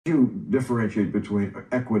You differentiate between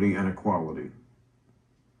equity and equality?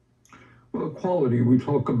 Well, equality, we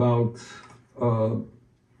talk about, I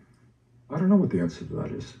don't know what the answer to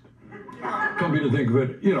that is. Come to think of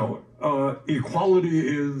it, equality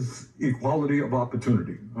is equality of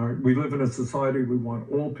opportunity. All right? We live in a society, we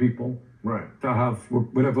want all people to have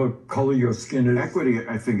whatever color your skin is. Equity,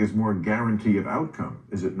 I think, is more guarantee of outcome,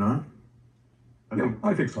 is it not?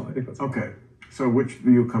 I think so. I think that's okay. So which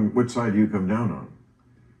side do you come down on?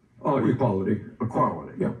 Equality.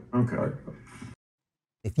 Equality. Yeah. Okay.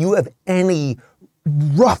 If you have any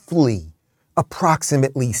roughly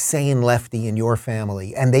approximately sane lefty in your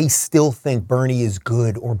family and they still think Bernie is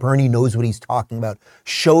good or Bernie knows what he's talking about,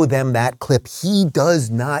 show them that clip. He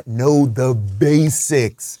does not know the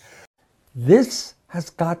basics. This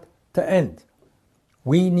has got to end.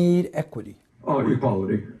 We need equity.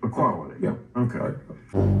 Equality. Equality. Yeah. Okay.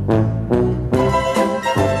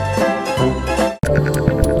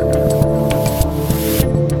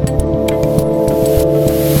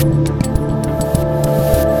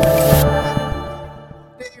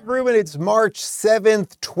 Rubin, it's March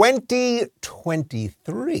 7th,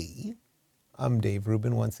 2023. I'm Dave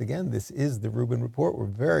Rubin once again. This is the Rubin Report. We're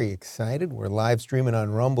very excited. We're live streaming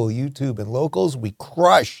on Rumble, YouTube, and Locals. We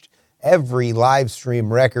crushed every live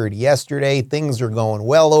stream record yesterday. Things are going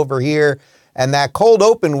well over here. And that cold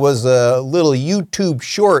open was a little YouTube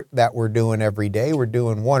short that we're doing every day. We're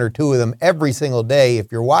doing one or two of them every single day.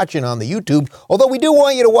 If you're watching on the YouTube, although we do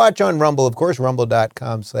want you to watch on Rumble, of course,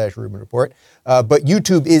 rumble.com/Rubin Report. But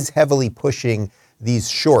YouTube is heavily pushing these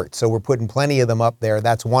shorts. So we're putting plenty of them up there.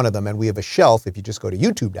 That's one of them. And we have a shelf. If you just go to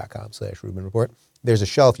youtube.com/Rubin Report, there's a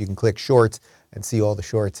shelf. You can click shorts and see all the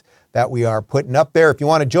shorts that we are putting up there. If you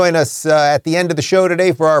want to join us at the end of the show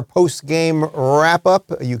today for our post-game wrap-up,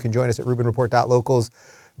 you can join us at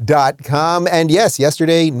rubinreport.locals.com. And yes,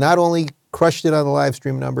 yesterday not only crushed it on the live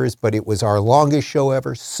stream numbers, but it was our longest show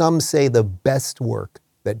ever. Some say the best work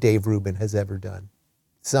that Dave Rubin has ever done.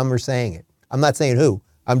 Some are saying it. I'm not saying who.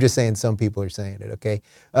 I'm just saying some people are saying it, okay?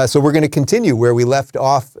 So we're going to continue where we left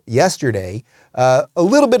off yesterday. A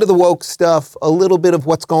little bit of the woke stuff, a little bit of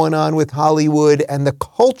what's going on with Hollywood and the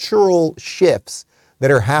cultural shifts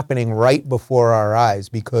that are happening right before our eyes,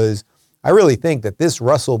 because I really think that this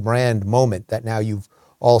Russell Brand moment that now you've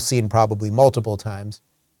all seen probably multiple times,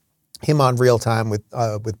 him on Real Time with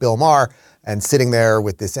Bill Maher and sitting there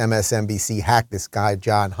with this MSNBC hack, this guy,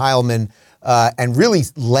 John Heilman, and really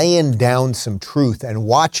laying down some truth and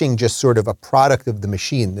watching just sort of a product of the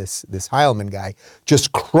machine, this Heilman guy,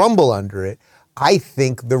 just crumble under it. I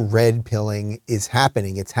think the red pilling is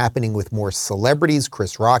happening. It's happening with more celebrities.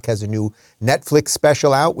 Chris Rock has a new Netflix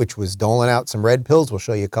special out, which was doling out some red pills. We'll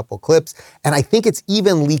show you a couple clips. And I think it's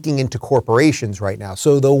even leaking into corporations right now.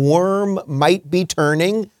 So the worm might be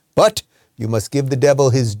turning, but you must give the devil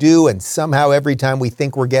his due. And somehow every time we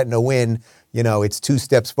think we're getting a win, you know, it's 2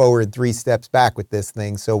 steps forward, 3 steps back with this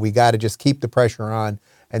thing. So we got to just keep the pressure on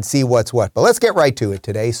and see what's what. But let's get right to it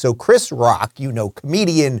today. So Chris Rock,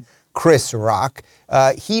 comedian Chris Rock,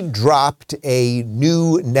 he dropped a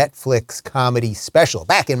new Netflix comedy special.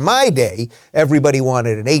 Back in my day, everybody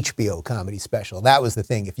wanted an HBO comedy special. That was the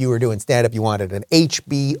thing. If you were doing stand-up, you wanted an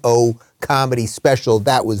HBO comedy special.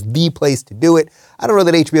 That was the place to do it. I don't know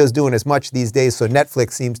that HBO is doing as much these days, so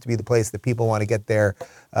Netflix seems to be the place that people want to get their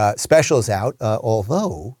specials out.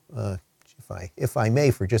 Although, if I may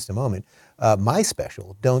for just a moment, my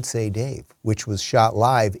special, Don't Say Dave, which was shot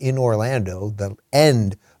live in Orlando, the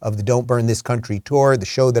end of the Don't Burn This Country tour, the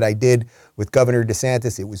show that I did with Governor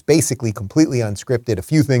DeSantis. It was basically completely unscripted, a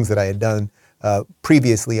few things that I had done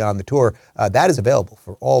previously on the tour. That is available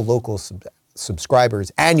for all local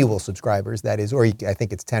subscribers, annual subscribers, that is, or I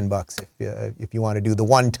think it's $10 if you want to do the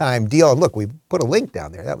one-time deal. And look, we put a link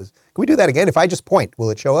down there. Can we do that again? If I just point, will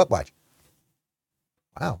it show up? Watch.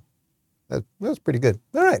 Wow. That was pretty good.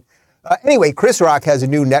 All right. Anyway, Chris Rock has a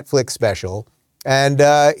new Netflix special, and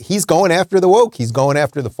he's going after the woke. He's going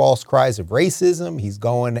after the false cries of racism. He's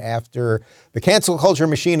going after the cancel culture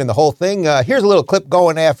machine and the whole thing. Here's a little clip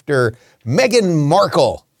going after Meghan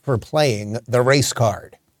Markle for playing the race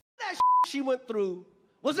card. That she went through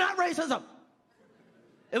was not racism.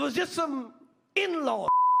 It was just some in-law.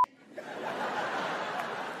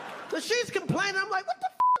 Because she's complaining. I'm like, what the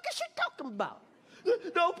is she talking about?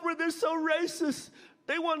 No, they're so racist.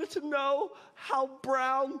 They wanted to know how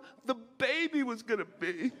brown the baby was going to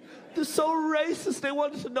be. They're so racist. They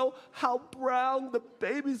wanted to know how brown the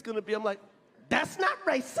baby's going to be. I'm like, that's not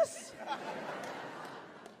racist.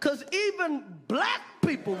 Because even black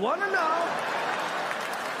people want to know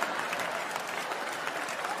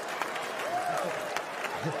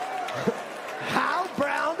how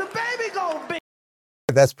brown the baby going to be.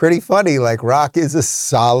 That's pretty funny. Like, Rock is a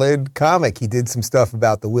solid comic. He did some stuff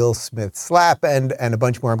about the Will Smith slap and a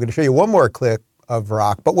bunch more. I'm going to show you one more clip of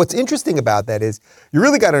Rock. But what's interesting about that is you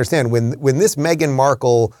really got to understand when this Meghan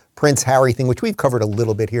Markle, Prince Harry thing, which we've covered a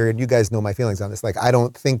little bit here, and you guys know my feelings on this. Like, I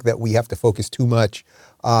don't think that we have to focus too much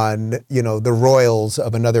on, you know, the royals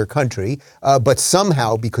of another country. But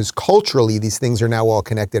somehow, because culturally these things are now all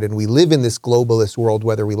connected and we live in this globalist world,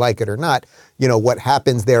 whether we like it or not, you know, what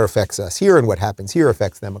happens there affects us here and what happens here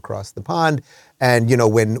affects them across the pond. And, you know,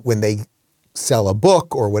 when they sell a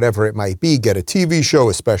book or whatever it might be, get a TV show,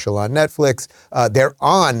 a special on Netflix, they're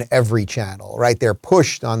on every channel, right? They're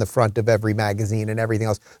pushed on the front of every magazine and everything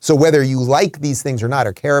else. So whether you like these things or not,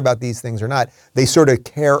 or care about these things or not, they sort of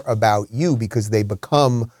care about you because they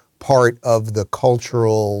become part of the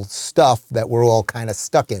cultural stuff that we're all kind of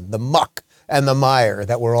stuck in, the muck and the mire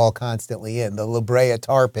that we're all constantly in, the La Brea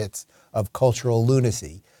tar pits of cultural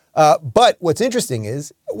lunacy. But what's interesting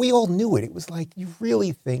is we all knew it. It was like, you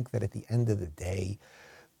really think that at the end of the day,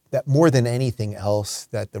 that more than anything else,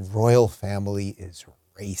 that the royal family is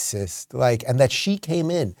racist, like, and that she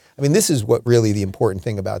came in. I mean, this is what really the important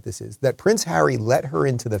thing about this is, that Prince Harry let her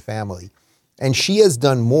into the family, and she has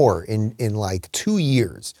done more in like 2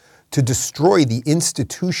 years to destroy the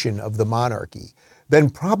institution of the monarchy than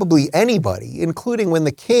probably anybody, including when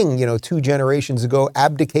the king, you know, 2 generations ago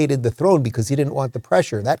abdicated the throne because he didn't want the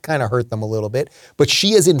pressure. That kind of hurt them a little bit. But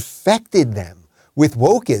she has infected them with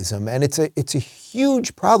wokeism, and it's a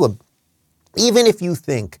huge problem. Even if you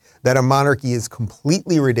think that a monarchy is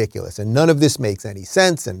completely ridiculous and none of this makes any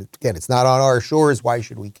sense, and again, it's not on our shores, why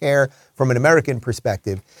should we care? From an American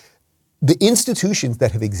perspective, the institutions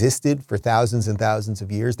that have existed for thousands and thousands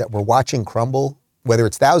of years that we're watching crumble, whether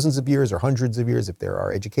it's thousands of years or hundreds of years, if there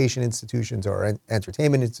are education institutions or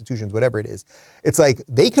entertainment institutions, whatever it is, it's like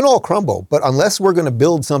they can all crumble, but unless we're going to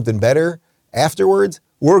build something better afterwards,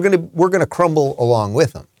 we're going to crumble along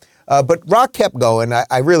with them. But Rock kept going.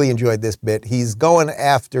 I really enjoyed this bit. He's going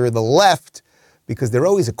after the left because they're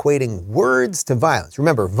always equating words to violence.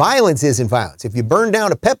 Remember, violence isn't violence. If you burn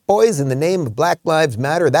down a Pep Boys in the name of Black Lives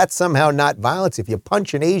Matter, that's somehow not violence. If you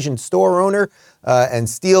punch an Asian store owner and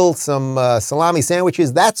steal some salami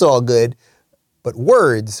sandwiches, that's all good. But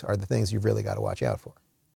words are the things you've really got to watch out for.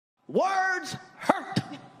 Words hurt.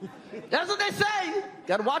 That's what they say.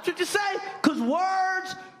 Got to watch what you say, because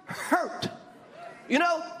words hurt. You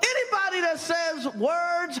know, anybody that says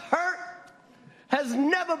words hurt has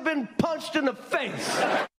never been punched in the face.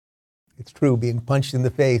 It's true, being punched in the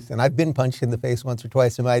face. And I've been punched in the face once or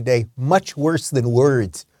twice in my day. Much worse than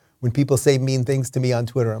words. When people say mean things to me on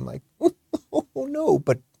Twitter, I'm like, oh no.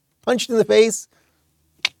 But punched in the face,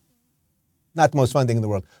 not the most fun thing in the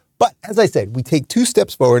world. But as I said, we take 2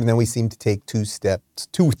 steps forward and then we seem to take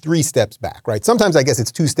 3 steps back, right? Sometimes I guess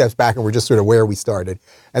it's 2 steps back and we're just sort of where we started.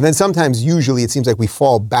 And then sometimes, usually, it seems like we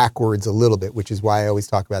fall backwards a little bit, which is why I always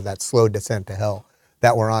talk about that slow descent to hell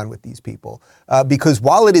that we're on with these people. Because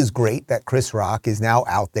while it is great that Chris Rock is now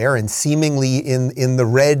out there and seemingly in the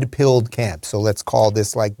red-pilled camp, so let's call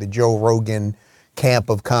this like the Joe Rogan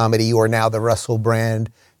camp of comedy, or now the Russell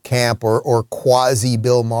Brand camp, or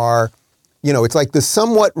quasi-Bill Maher. You know, it's like the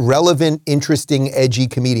somewhat relevant, interesting, edgy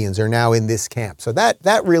comedians are now in this camp. So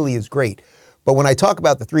that really is great. But when I talk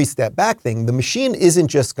about the 3-step back thing, the machine isn't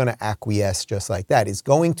just going to acquiesce just like that. It's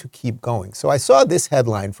going to keep going. So I saw this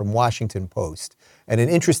headline from Washington Post and an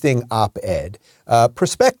interesting op-ed.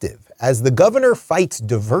 Perspective. As the governor fights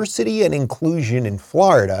diversity and inclusion in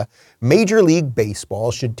Florida, Major League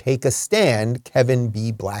Baseball should take a stand, Kevin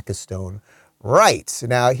B. Blackistone writes.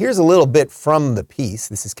 Now, here's a little bit from the piece.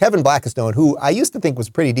 This is Kevin Blackistone, who I used to think was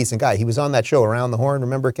a pretty decent guy. He was on that show Around the Horn.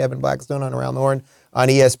 Remember Kevin Blackistone on Around the Horn on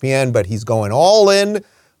ESPN? But he's going all in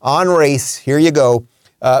on race. Here you go.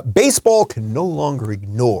 Baseball can no longer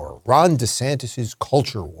ignore Ron DeSantis'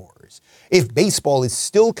 culture wars. If baseball is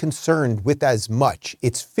still concerned with as much,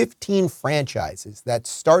 its 15 franchises that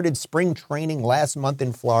started spring training last month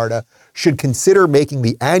in Florida should consider making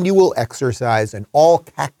the annual exercise an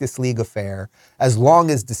all-Cactus League affair, as long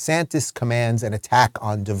as DeSantis commands an attack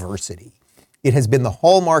on diversity. It has been the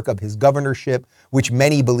hallmark of his governorship, which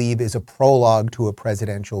many believe is a prologue to a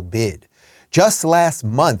presidential bid. Just last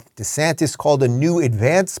month, DeSantis called a new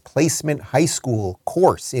advanced placement high school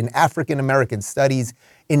course in African American studies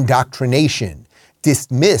indoctrination,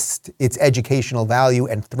 dismissed its educational value,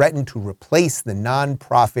 and threatened to replace the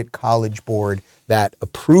nonprofit college board that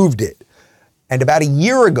approved it. And about a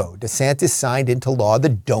year ago, DeSantis signed into law the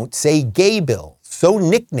Don't Say Gay bill, so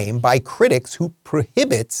nicknamed by critics, who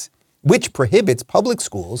prohibits which prohibits public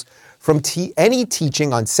schools from any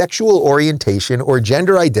teaching on sexual orientation or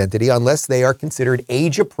gender identity unless they are considered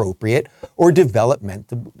age appropriate or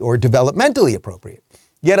developmentally appropriate.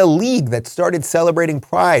 Yet a league that started celebrating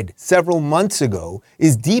Pride several months ago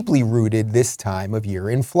is deeply rooted this time of year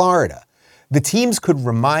in Florida. The teams could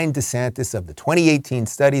remind DeSantis of the 2018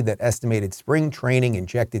 study that estimated spring training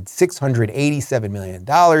injected $687 million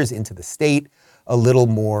into the state over a little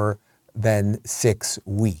more than 6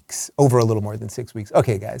 weeks.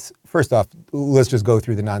 Okay, guys, first off, let's just go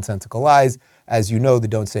through the nonsensical lies. As you know, the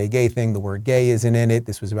don't say gay thing, the word gay isn't in it.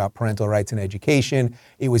 This was about parental rights and education.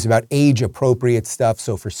 It was about age-appropriate stuff.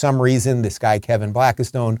 So for some reason, this guy, Kevin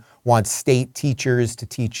Blackistone, wants state teachers to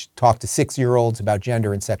talk to 6-year-olds about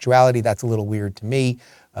gender and sexuality. That's a little weird to me,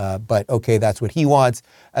 but okay, that's what he wants.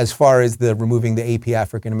 As far as the removing the AP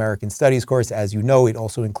African American Studies course, as you know, it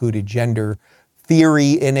also included gender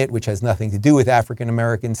theory in it, which has nothing to do with African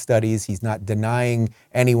American studies. He's not denying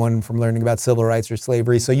anyone from learning about civil rights or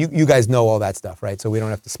slavery. So you guys know all that stuff, right? So we don't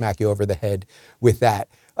have to smack you over the head with that.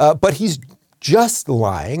 But he's just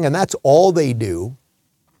lying, and that's all they do.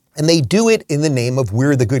 And they do it in the name of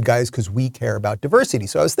we're the good guys because we care about diversity.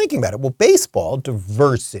 So I was thinking about it. Well, baseball,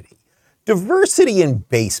 diversity. Diversity in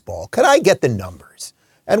baseball. Could I get the numbers?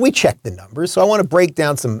 And we checked the numbers. So I want to break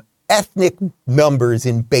down some ethnic numbers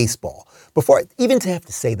in baseball. Before, even to have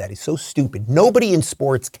to say that is so stupid. Nobody in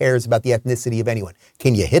sports cares about the ethnicity of anyone.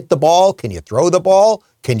 Can you hit the ball? Can you throw the ball?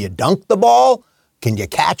 Can you dunk the ball? Can you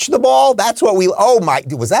catch the ball? That's what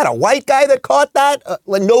was that a white guy that caught that?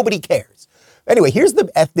 Nobody cares. Anyway, here's the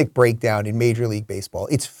ethnic breakdown in Major League Baseball.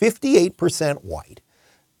 It's 58% white,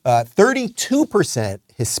 32%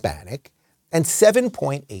 Hispanic, and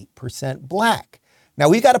 7.8% black. Now,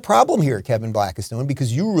 we've got a problem here, Kevin Blackistone,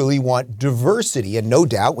 because you really want diversity. And no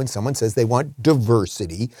doubt when someone says they want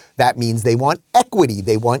diversity, that means they want equity.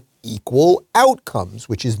 They want equal outcomes,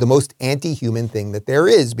 which is the most anti-human thing that there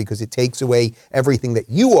is because it takes away everything that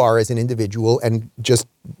you are as an individual and just,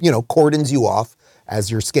 cordons you off as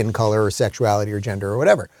your skin color or sexuality or gender or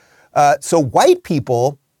whatever. So white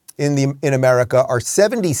people in America are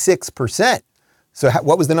 76%. So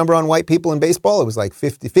what was the number on white people in baseball? It was like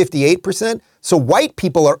 58%. So white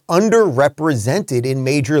people are underrepresented in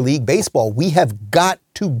Major League Baseball. We have got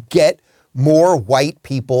to get more white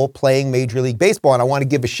people playing Major League Baseball. And I want to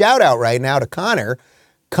give a shout out right now to Connor.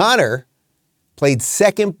 Connor played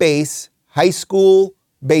second base, high school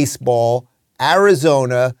baseball,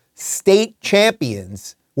 Arizona, state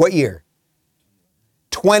champions. What year?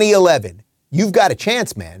 2011. You've got a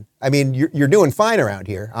chance, man. I mean, you're doing fine around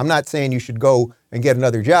here. I'm not saying you should go and get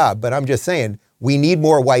another job, but I'm just saying we need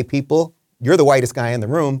more white people. You're the whitest guy in the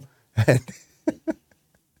room.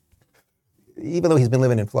 Even though he's been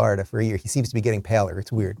living in Florida for a year, he seems to be getting paler.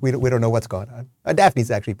 It's weird. We don't know what's going on.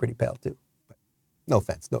 Daphne's actually pretty pale too. But no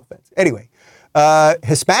offense. Anyway,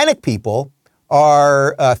 Hispanic people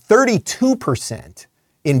are 32%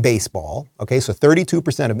 in baseball. Okay, so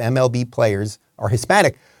 32% of MLB players are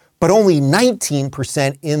Hispanic, but only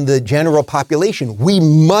 19% in the general population. We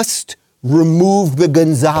must remove the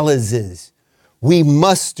Gonzalezes. We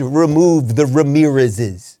must remove the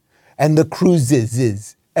Ramirezes and the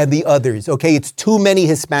Cruzes and the others. Okay, it's too many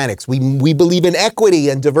Hispanics. We believe in equity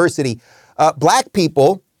and diversity. Black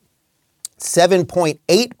people,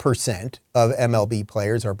 7.8% of MLB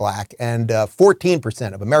players are black, and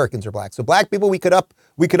 14% of Americans are black. So black people, we could up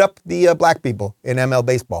the black people in ML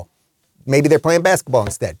baseball. Maybe they're playing basketball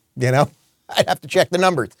instead, I'd have to check the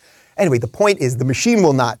numbers. Anyway, the point is the machine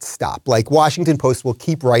will not stop. Like Washington Post will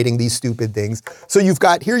keep writing these stupid things. So you've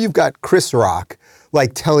got Chris Rock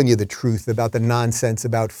telling you the truth about the nonsense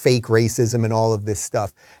about fake racism and all of this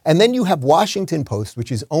stuff. And then you have Washington Post,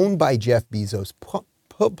 which is owned by Jeff Bezos,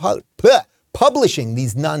 publishing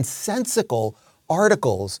these nonsensical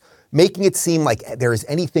articles, making it seem like there is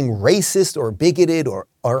anything racist or bigoted or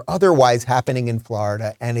otherwise happening in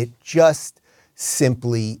Florida, and it just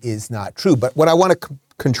simply is not true. But what I want to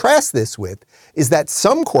contrast this with is that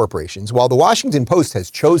some corporations, while the Washington Post has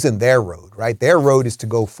chosen their road, right? Their road is to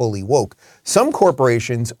go fully woke. Some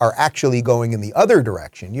corporations are actually going in the other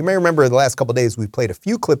direction. You may remember the last couple of days, we've played a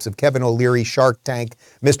few clips of Kevin O'Leary, Shark Tank,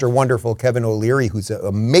 Mr. Wonderful Kevin O'Leary, who's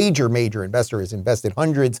a major investor, has invested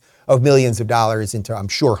hundreds of millions of dollars into, I'm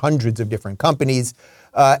sure, hundreds of different companies.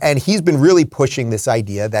 And he's been really pushing this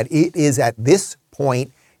idea that it is at this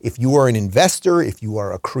point, if you are an investor, if you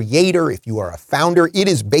are a creator, if you are a founder, it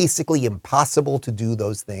is basically impossible to do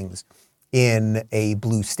those things in a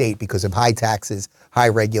blue state because of high taxes, high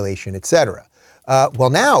regulation, et cetera. Well,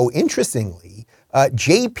 now, interestingly,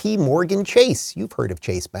 JP Morgan Chase, you've heard of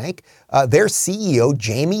Chase Bank, their CEO,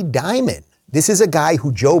 Jamie Dimon, This is a guy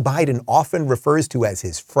who Joe Biden often refers to as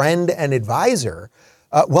his friend and advisor.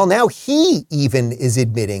 Well, now he even is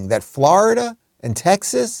admitting that Florida and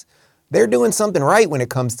Texas, they're doing something right when it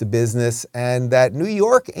comes to business, and that New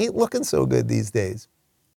York ain't looking so good these days.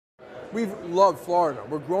 We've loved Florida.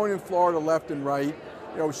 We're growing in Florida left and right.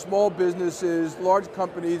 You know, small businesses, large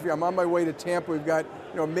companies. I'm on my way to Tampa. We've got,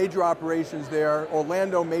 you know, major operations there.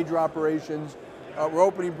 Orlando, major operations. We're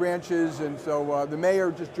opening branches, and so the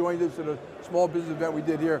mayor just joined us at a small business event we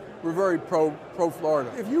did here. We're very pro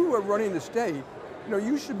Florida. If you were running the state, you know,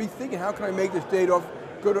 you should be thinking, how can I make the state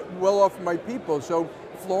well off for my people? So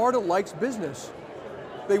Florida likes business.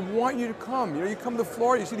 They want you to come. You know, you come to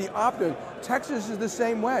Florida, you see the opposite. Texas is the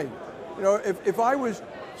same way. You know, if I was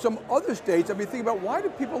some other states, I'd be thinking about, why do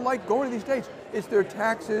people like going to these states? It's their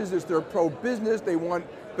taxes, it's their pro-business, they want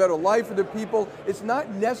better life for the people. It's not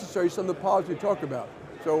necessarily some of the policies we talk about.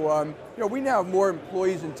 So, you know, we now have more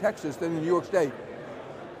employees in Texas than in New York State.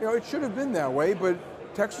 You know, it should have been that way, but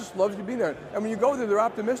Texas loves to be there. And when you go there, they're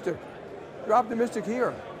optimistic. They're optimistic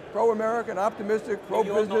here. Pro-American, optimistic,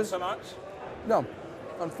 pro-business. Not so much? No,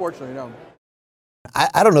 unfortunately, no.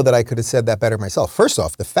 I don't know that I could have said that better myself. First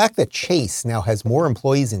off, the fact that Chase now has more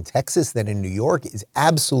employees in Texas than in New York is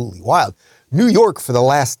absolutely wild. New York, for the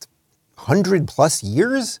last 100+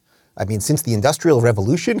 years, I mean, since the Industrial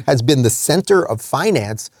Revolution, has been the center of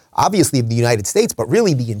finance, obviously of the United States, but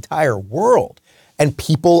really the entire world. And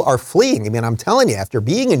people are fleeing. I mean, I'm telling you, after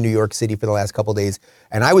being in New York City for the last couple of days,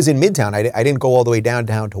 and I was in Midtown, I didn't go all the way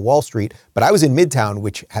downtown to Wall Street, but I was in Midtown,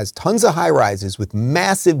 which has tons of high rises with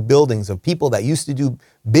massive buildings of people that used to do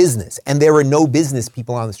business. And there are no business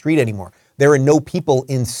people on the street anymore. There are no people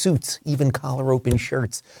in suits, even collar open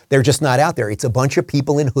shirts. They're just not out there. It's a bunch of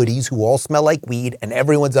people in hoodies who all smell like weed, and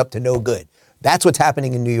everyone's up to no good. That's what's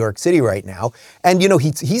happening in New York City right now. And, you know,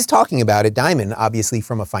 he's talking about it, Diamond, obviously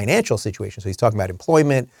from a financial situation. So he's talking about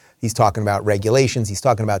employment, he's talking about regulations, he's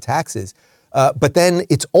talking about taxes. But then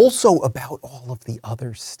it's also about all of the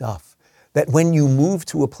other stuff. That when you move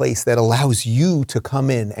to a place that allows you to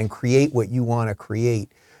come in and create what you want to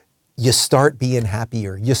create, you start being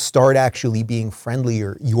happier. You start actually being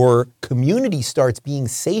friendlier. Your community starts being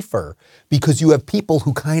safer because you have people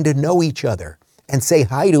who kind of know each other and say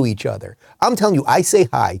hi to each other. I'm telling you, I say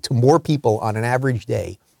hi to more people on an average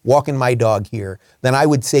day walking my dog here than I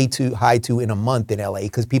would say hi to in a month in LA,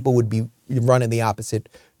 because people would be running the opposite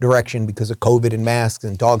direction because of COVID and masks,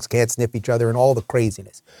 and dogs can't sniff each other and all the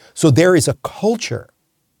craziness. So there is a culture.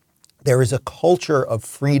 There is a culture of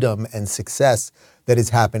freedom and success that is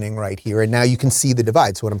happening right here. And now you can see the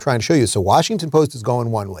divide. So what I'm trying to show you, so Washington Post is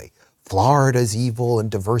going one way. Florida's evil and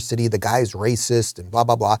diversity, the guy's racist and blah,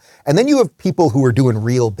 blah, blah. And then you have people who are doing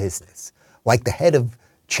real business, like the head of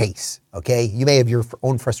Chase, okay? You may have your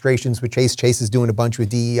own frustrations with Chase. Chase is doing a bunch with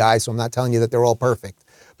DEI, so I'm not telling you that they're all perfect.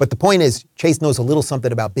 But the point is, Chase knows a little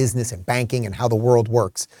something about business and banking and how the world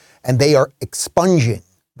works. And they are expunging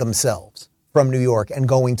themselves from New York and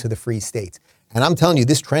going to the free states. And I'm telling you,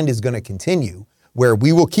 this trend is going to continue, where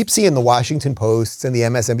we will keep seeing the Washington Posts and the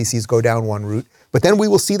MSNBCs go down one route, but then we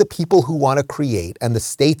will see the people who want to create and the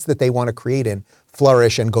states that they want to create in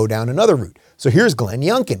flourish and go down another route. So here's Glenn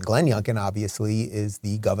Youngkin. Glenn Youngkin obviously is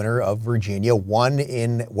the governor of Virginia, won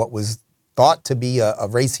in what was thought to be a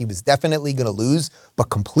race he was definitely going to lose, but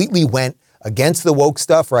completely went against the woke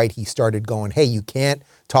stuff, right? He started going, hey, you can't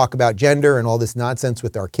talk about gender and all this nonsense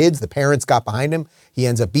with our kids. The parents got behind him. He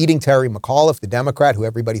ends up beating Terry McAuliffe, the Democrat, who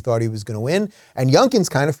everybody thought he was going to win. And Youngkin's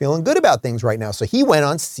kind of feeling good about things right now. So he went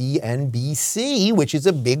on CNBC, which is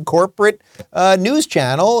a big corporate news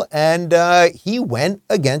channel, and he went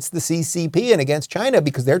against the CCP and against China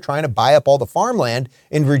because they're trying to buy up all the farmland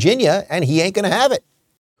in Virginia, and he ain't going to have it.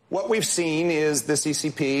 What we've seen is the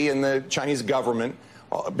CCP and the Chinese government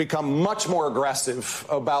become much more aggressive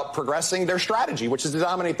about progressing their strategy, which is to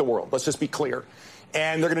dominate the world. Let's just be clear.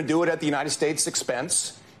 And they're going to do it at the United States'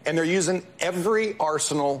 expense. And they're using every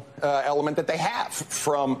arsenal element that they have,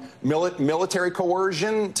 from military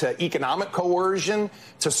coercion to economic coercion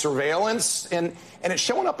to surveillance, and it's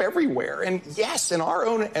showing up everywhere. And yes, in our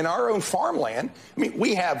own farmland, I mean,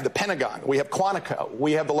 we have the Pentagon, we have Quantico,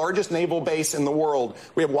 we have the largest naval base in the world,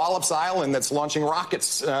 we have Wallops Island that's launching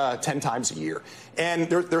rockets 10 times a year, and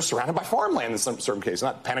they're surrounded by farmland in some certain cases,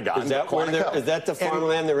 not Pentagon. Is that the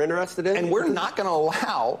farmland they're interested in? And we're not going to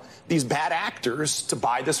allow these bad actors to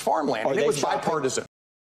buy this farmland. And it was bipartisan.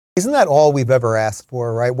 Isn't that all we've ever asked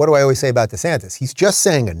for, right? What do I always say about DeSantis? He's just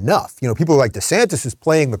saying enough. You know, people are like, DeSantis is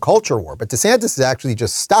playing the culture war, but DeSantis is actually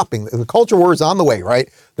just stopping. The culture war is on the way, right?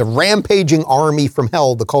 The rampaging army from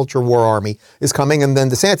hell, the culture war army, is coming, and then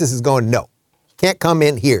DeSantis is going, no, Can't come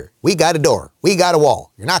in here. We got a door. We got a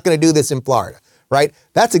wall. You're not going to do this in Florida, right?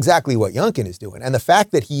 That's exactly what Youngkin is doing. And the fact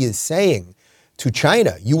that he is saying to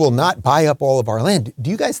China, you will not buy up all of our land. Do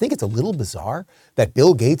you guys think it's a little bizarre that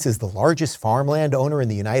Bill Gates is the largest farmland owner in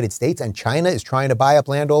the United States and China is trying to buy up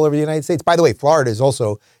land all over the United States? By the way, Florida is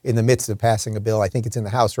also in the midst of passing a bill. I think it's in the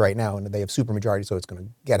House right now and they have supermajority, so it's going to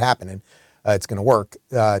get happening. It's going to work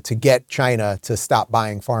to get China to stop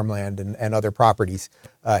buying farmland and other properties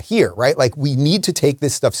here, right? Like, we need to take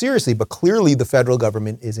this stuff seriously, but clearly the federal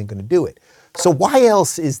government isn't going to do it. So why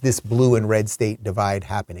else is this blue and red state divide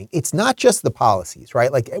happening? It's not just the policies,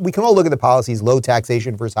 right? Like, we can all look at the policies, low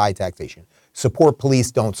taxation versus high taxation. Support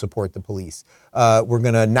police, don't support the police. We're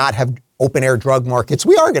going to not have open air drug markets.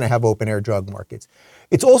 We are going to have open air drug markets.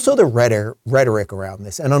 It's also the rhetoric around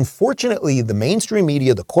this. And unfortunately, the mainstream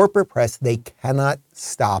media, the corporate press, they cannot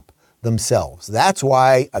stop themselves. That's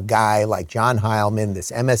why a guy like John Heilman,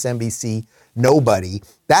 this MSNBC nobody,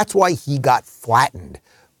 that's why he got flattened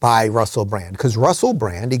by Russell Brand, because Russell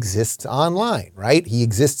Brand exists online, right? He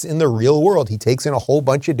exists in the real world. He takes in a whole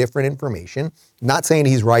bunch of different information. Not saying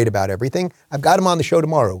he's right about everything. I've got him on the show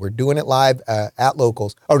tomorrow. We're doing it live at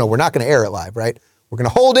Locals. Oh no, we're not going to air it live, right? We're going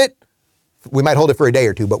to hold it. We might hold it for a day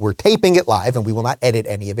or two, but we're taping it live and we will not edit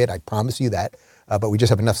any of it. I promise you that. But we just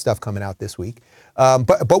have enough stuff coming out this week.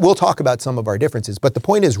 But we'll talk about some of our differences. But the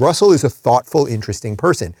point is, Russell is a thoughtful, interesting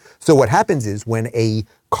person. So what happens is when a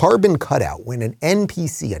carbon cutout, when an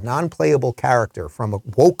NPC, a non-playable character from a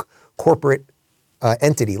woke corporate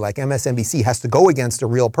entity like MSNBC has to go against a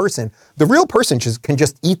real person, the real person can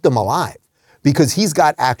just eat them alive because he's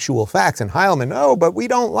got actual facts. And Heilman, oh, but we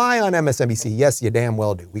don't lie on MSNBC. Yes, you damn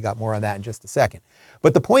well do. We got more on that in just a second.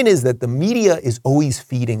 But the point is that the media is always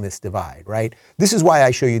feeding this divide, right? This is why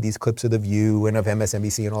I show you these clips of The View and of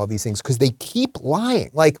MSNBC and all these things, because they keep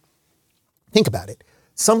lying. Like, think about it.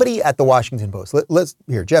 Somebody at the Washington Post,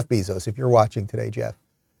 here, Jeff Bezos, if you're watching today, Jeff,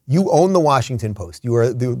 you own the Washington Post. You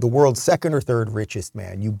are the world's second or third richest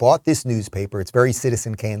man. You bought this newspaper. It's very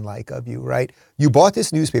Citizen Kane-like of you, right? You bought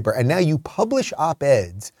this newspaper and now you publish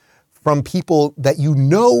op-eds from people that you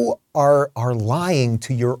know are lying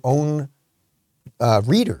to your own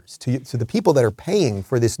readers, to the people that are paying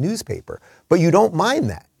for this newspaper. But you don't mind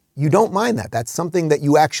that. You don't mind that. That's something that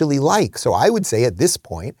you actually like. So I would say at this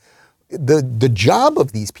point, the job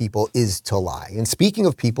of these people is to lie. And speaking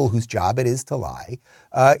of people whose job it is to lie,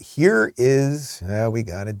 here is, we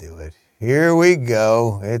got to do it. Here we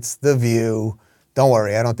go. It's The View. Don't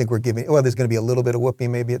worry. I don't think we're giving, well, there's going to be a little bit of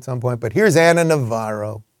whooping maybe at some point, but here's Ana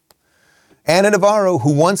Navarro. Ana Navarro,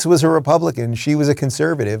 who once was a Republican, she was a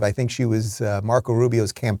conservative. I think she was Marco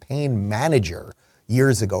Rubio's campaign manager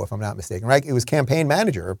years ago, if I'm not mistaken, right? It was campaign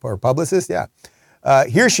manager or publicist, yeah.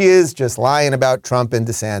 Here she is just lying about Trump and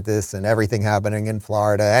DeSantis and everything happening in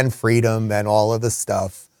Florida and freedom and all of the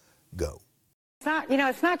stuff. Go. It's not,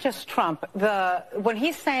 it's not just Trump. When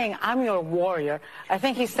he's saying, I'm your warrior, I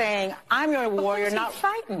think he's saying, I'm your warrior, not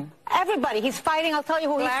fighting. Everybody. He's fighting. I'll tell you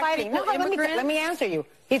who he's fighting. No, let me answer you.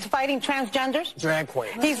 He's fighting transgenders. Drag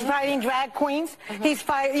queens. He's fighting drag queens. Mm-hmm. He's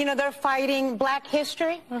fighting, they're fighting black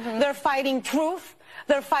history. Mm-hmm. They're fighting truth.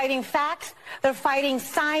 They're fighting facts. They're fighting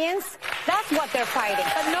science. That's what they're fighting.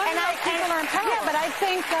 But no, people are in power. Yeah, but I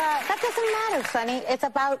think that doesn't matter, Sonny.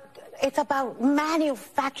 It's about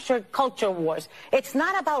manufactured culture wars. It's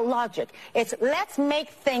not about logic. It's let's make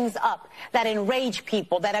things up that enrage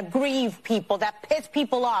people, that aggrieve people, that piss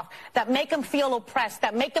people off, that make them feel oppressed,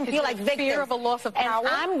 that make them feel like victims. Fear of a loss of power? And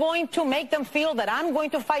I'm going to make them feel that I'm going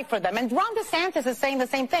to fight for them. And Ron DeSantis is saying the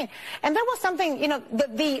same thing. And there was something,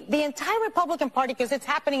 the entire Republican Party, because it's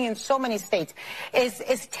happening in so many states,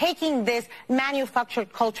 is taking this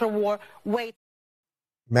manufactured culture war way.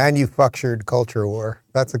 Manufactured culture war.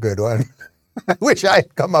 That's a good one. I wish I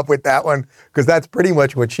had come up with that one because that's pretty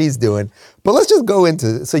much what she's doing. But let's just go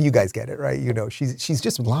into, so you guys get it, right? She's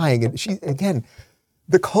just lying. And again,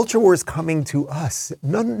 the culture war is coming to us.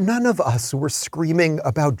 None of us were screaming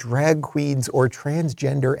about drag queens or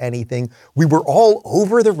transgender anything. We were all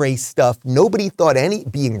over the race stuff. Nobody thought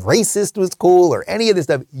being racist was cool or any of this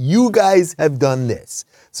stuff. You guys have done this.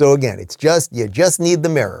 So again, you just need the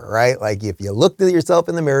mirror, right? Like if you looked at yourself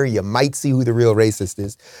in the mirror, you might see who the real racist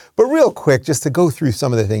is. But real quick, just to go through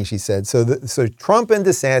some of the things she said. So Trump and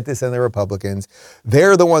DeSantis and the Republicans,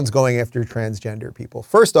 they're the ones going after transgender people.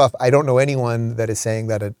 First off, I don't know anyone that is saying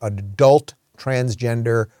that an adult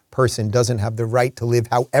transgender person doesn't have the right to live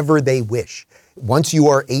however they wish. Once you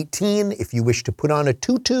are 18, if you wish to put on a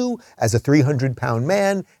tutu as a 300-pound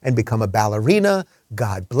man and become a ballerina,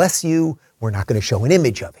 God bless you. We're not going to show an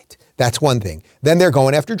image of it. That's one thing. Then they're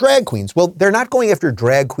going after drag queens. Well, they're not going after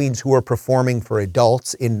drag queens who are performing for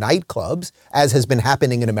adults in nightclubs, as has been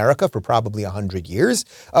happening in America for probably 100 years.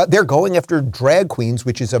 They're going after drag queens,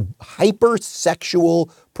 which is a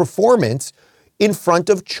hypersexual performance in front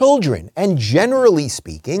of children. And generally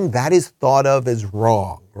speaking, that is thought of as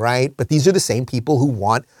wrong, right? But these are the same people who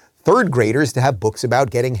want third graders to have books about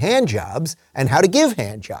getting hand jobs and how to give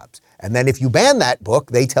hand jobs. And then if you ban that book,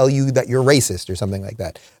 they tell you that you're racist or something like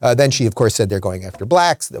that. Then she, of course, said they're going after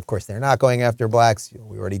blacks. Of course, they're not going after blacks.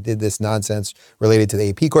 We already did this nonsense related to the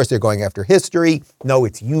AP course. They're going after history. No,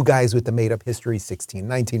 it's you guys with the made-up history,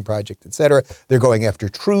 1619 Project, et cetera. They're going after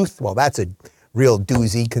truth. Well, that's a real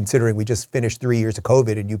doozy, considering we just finished 3 years of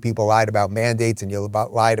COVID and you people lied about mandates and you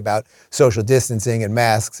lied about social distancing and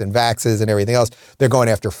masks and vaxes and everything else. They're going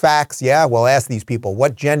after facts. Yeah, well, ask these people,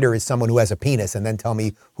 what gender is someone who has a penis? And then tell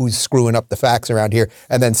me who's screwing up the facts around here.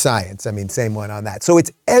 And then science. I mean, same one on that. So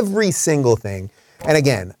it's every single thing. And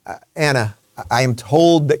again, Anna, I am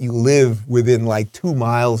told that you live within like 2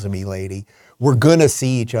 miles of me, lady. We're gonna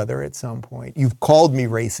see each other at some point. You've called me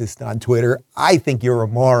racist on Twitter. I think you're a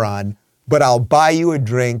moron. But I'll buy you a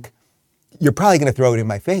drink. You're probably going to throw it in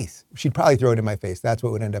my face. She'd probably throw it in my face. That's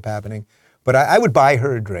what would end up happening. But I would buy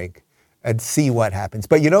her a drink and see what happens.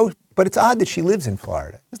 But but it's odd that she lives in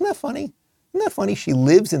Florida. Isn't that funny? Isn't that funny? She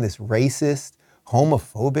lives in this racist,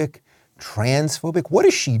 homophobic, transphobic. What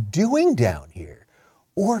is she doing down here?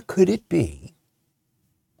 Or could it be,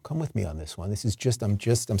 come with me on this one. This is I'm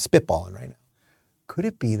spitballing right now. Could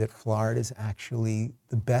it be that Florida is actually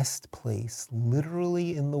the best place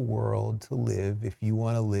literally in the world to live if you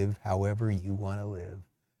want to live however you want to live?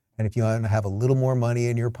 And if you want to have a little more money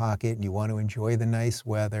in your pocket and you want to enjoy the nice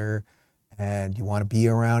weather and you want to be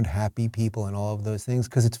around happy people and all of those things?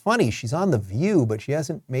 Because it's funny, she's on The View, but she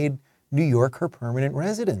hasn't made New York her permanent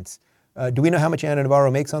residence. Do we know how much Ana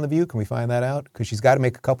Navarro makes on The View? Can we find that out? Because she's got to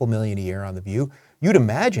make a couple million a year on The View. You'd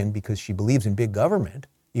imagine, because she believes in big government,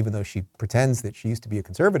 even though she pretends that she used to be a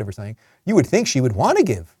conservative or something, you would think she would want to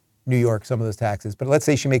give New York some of those taxes. But let's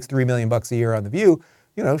say she makes $3 million a year on The View,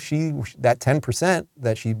 that 10%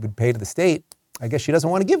 that she would pay to the state, I guess she doesn't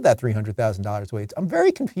want to give that $300,000 away. I'm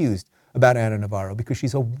very confused about Ana Navarro because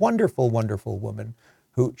she's a wonderful, wonderful woman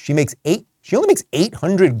who she only makes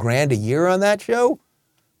 $800,000 a year on that show.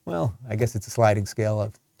 Well, I guess it's a sliding scale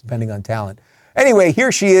of depending on talent. Anyway,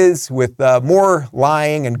 here she is with more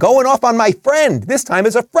lying and going off on my friend. This time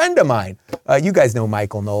is a friend of mine. You guys know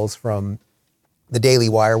Michael Knowles from the Daily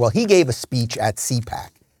Wire. Well, he gave a speech at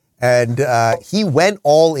CPAC, and he went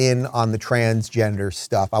all in on the transgender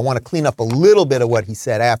stuff. I want to clean up a little bit of what he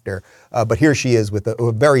said after, but here she is with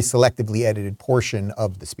a very selectively edited portion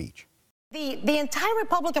of the speech. The entire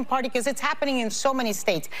Republican Party, because it's happening in so many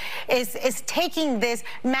states, is taking this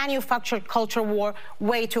manufactured culture war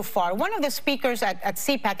way too far. One of the speakers at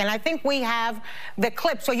CPAC, and I think we have the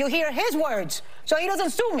clip, so you hear his words, so he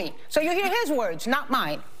doesn't sue me. So you hear his words, not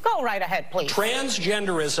mine. Go right ahead, please.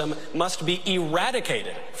 Transgenderism must be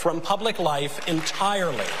eradicated from public life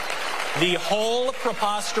entirely. The whole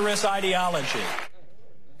preposterous ideology.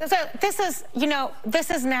 This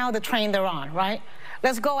is now the train they're on, right?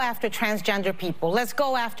 Let's go after transgender people. Let's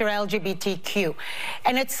go after LGBTQ.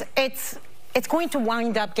 And it's going to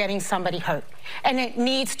wind up getting somebody hurt. And it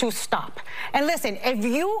needs to stop. And listen, if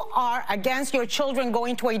you are against your children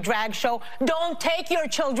going to a drag show, don't take your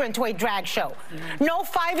children to a drag show. No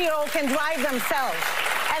 5-year-old can drive themselves.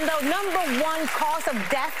 And the #1 cause of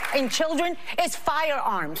death in children is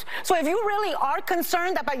firearms. So if you really are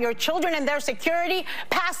concerned about your children and their security,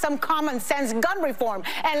 pass some common sense gun reform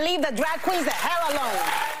and leave the drag queens the hell alone.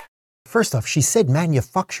 First off, she said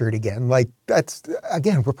manufactured again. Like, that's,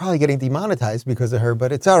 again, we're probably getting demonetized because of her,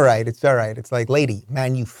 but it's all right. It's all right. It's like, lady,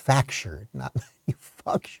 manufactured, not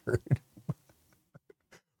manufactured.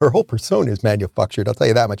 Her whole persona is manufactured, I'll tell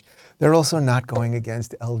you that much. They're also not going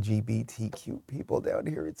against LGBTQ people down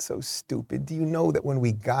here. It's so stupid. Do you know that when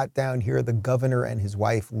we got down here, the governor and his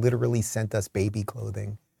wife literally sent us baby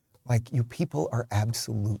clothing? Like, you people are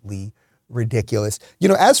absolutely ridiculous.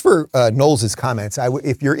 As for Knowles' comments,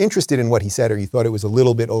 if you're interested in what he said or you thought it was a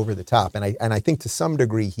little bit over the top, and I think to some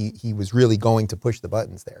degree he was really going to push the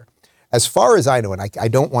buttons there. As far as I know, and I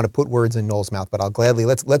don't want to put words in Knowles' mouth, but I'll gladly,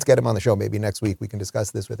 let's get him on the show. Maybe next week we can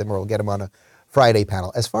discuss this with him, or we'll get him on a Friday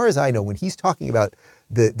panel. As far as I know, when he's talking about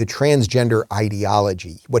the transgender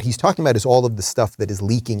ideology, what he's talking about is all of the stuff that is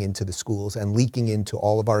leaking into the schools and leaking into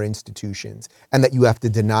all of our institutions, and that you have to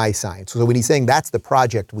deny science. So when he's saying that's the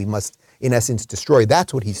project we must, in essence, destroy,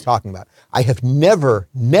 that's what he's talking about. I have never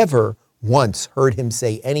once heard him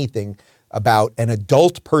say anything about an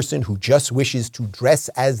adult person who just wishes to dress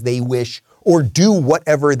as they wish or do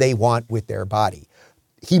whatever they want with their body.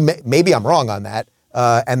 Maybe I'm wrong on that,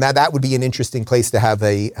 and that would be an interesting place to have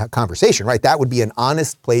a conversation, right? That would be an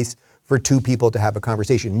honest place for two people to have a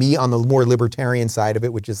conversation. Me on the more libertarian side of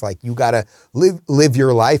it, which is like, you gotta live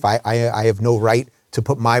your life. I have no right to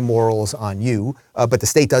put my morals on you, but the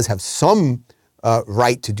state does have some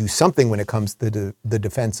right to do something when it comes to the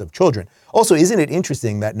defense of children. Also, isn't it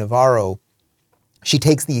interesting that Navarro, she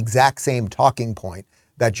takes the exact same talking point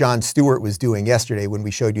that Jon Stewart was doing yesterday when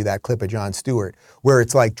we showed you that clip of Jon Stewart, where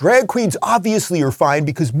it's like, drag queens obviously are fine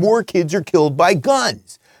because more kids are killed by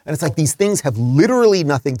guns. And it's like, these things have literally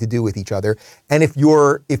nothing to do with each other. And if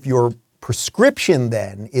your prescription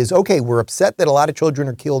then is, okay, we're upset that a lot of children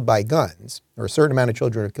are killed by guns, or a certain amount of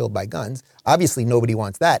children are killed by guns, obviously nobody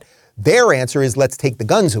wants that. Their answer is, let's take the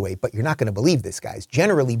guns away. But you're not going to believe this, guys.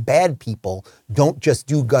 Generally, bad people don't just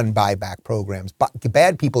do gun buyback programs.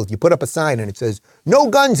 Bad people, if you put up a sign and it says, no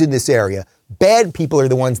guns in this area, bad people are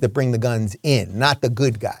the ones that bring the guns in, not the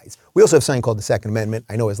good guys. We also have something called the Second Amendment.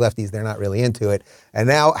 I know as lefties, they're not really into it. And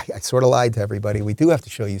now, I sort of lied to everybody. We do have to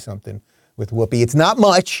show you something with Whoopi. It's not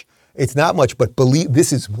much, but believe,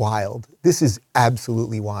 this is wild. This is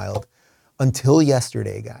absolutely wild. Until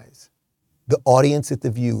yesterday, guys, the audience at The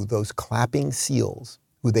View, those clapping seals,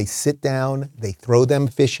 who they sit down, they throw them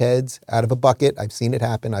fish heads out of a bucket. I've seen it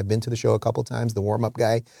happen. I've been to the show a couple times. The warm-up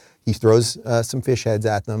guy, he throws some fish heads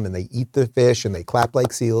at them, and they eat the fish, and they clap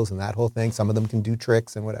like seals, and that whole thing. Some of them can do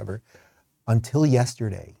tricks and whatever. Until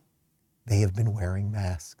yesterday, they have been wearing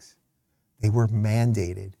masks. They were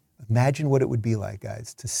mandated. Imagine what it would be like,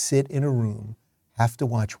 guys, to sit in a room, have to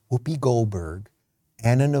watch Whoopi Goldberg,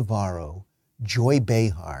 Ana Navarro, Joy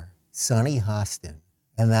Behar, Sonny Hostin,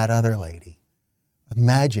 and that other lady.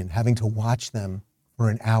 Imagine having to watch them for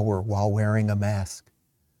an hour while wearing a mask.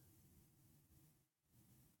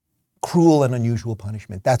 Cruel and unusual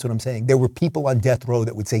punishment. That's what I'm saying. There were people on death row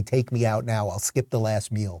that would say, take me out now, I'll skip the last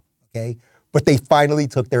meal, okay? But they finally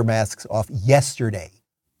took their masks off yesterday.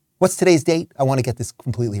 What's today's date? I want to get this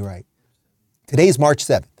completely right. Today's March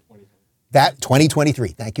 7th. 2023,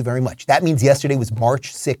 thank you very much. That means yesterday was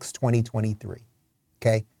March 6, 2023,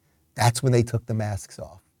 okay? That's when they took the masks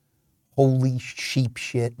off. Holy sheep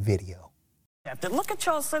shit video. Look at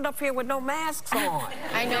y'all sitting up here with no masks on.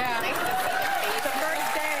 I know. Yeah. It's the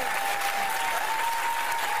first day.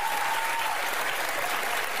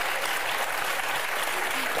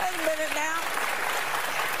 Wait a minute now.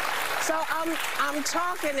 So I'm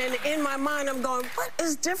talking, and in my mind I'm going, what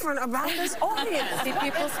is different about this audience? See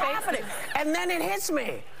people's faces. And then it hits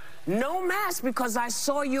me. No mask, because I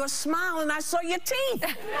saw your smile and I saw your teeth.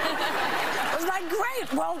 I was like,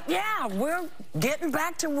 great. Well, yeah, we're getting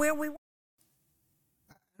back to where we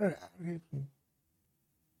were.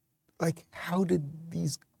 Like, how did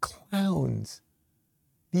these clowns,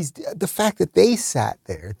 the fact that they sat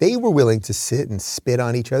there, they were willing to sit and spit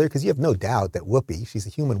on each other, because you have no doubt that Whoopi, she's a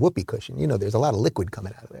human whoopee cushion. You know, there's a lot of liquid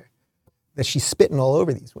coming out of there. That she's spitting all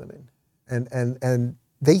over these women. And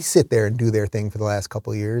they sit there and do their thing for the last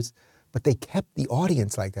couple of years, but they kept the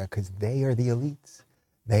audience like that because they are the elites.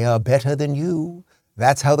 They are better than you.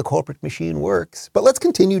 That's how the corporate machine works. But let's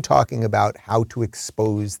continue talking about how to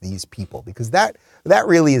expose these people, because that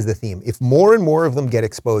really is the theme. If more and more of them get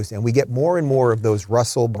exposed and we get more and more of those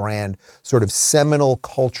Russell Brand sort of seminal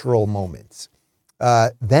cultural moments,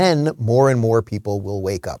 then more and more people will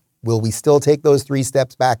wake up. Will we still take those 3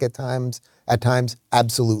 steps back at times? At times,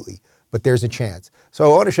 absolutely. But there's a chance. So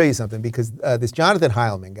I want to show you something, because this Jonathan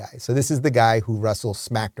Heilman guy, so this is the guy who Russell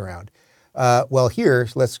smacked around. Well, here,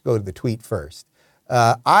 let's go to the tweet first.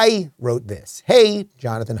 I wrote this. Hey,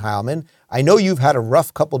 Jonathan Heilman, I know you've had a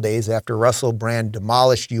rough couple days after Russell Brand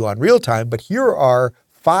demolished you on Real Time, but here are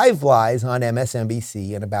 5 lies on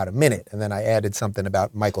MSNBC in about a minute. And then I added something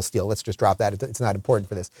about Michael Steele. Let's just drop that. It's not important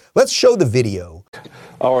for this. Let's show the video.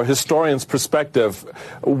 Our historian's perspective,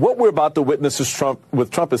 what we're about to witness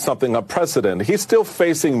with Trump is something unprecedented. He's still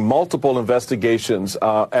facing multiple investigations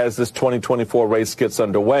as this 2024 race gets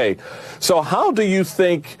underway. So how do you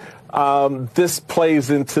think this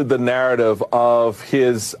plays into the narrative of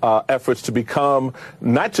his efforts to become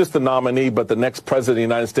not just the nominee, but the next president of the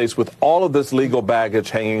United States with all of this legal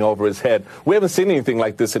baggage hanging over his head? We haven't seen anything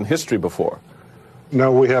like this in history before.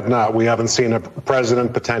 No, we have not. We haven't seen a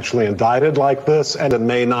president potentially indicted like this, and it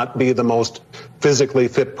may not be the most physically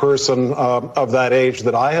fit person of that age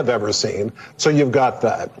that I have ever seen. So you've got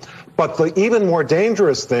that. But the even more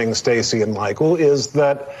dangerous thing, Stacey and Michael, is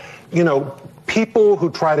that, you know, people who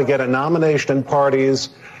try to get a nomination in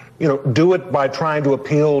parties, you know, do it by trying to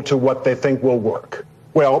appeal to what they think will work.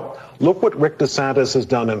 Well, look what Rick DeSantis has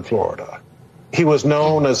done in Florida. He was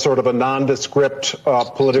known as sort of a nondescript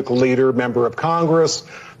political leader, member of Congress.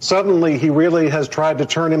 Suddenly, he really has tried to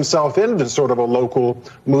turn himself into sort of a local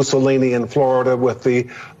Mussolini in Florida with the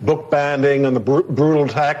book banning and the brutal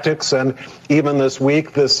tactics. And even this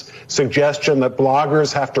week, this suggestion that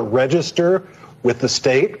bloggers have to register with the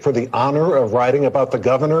state for the honor of writing about the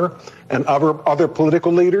governor and other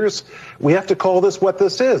political leaders. We have to call this what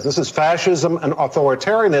this is. This is fascism and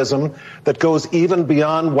authoritarianism that goes even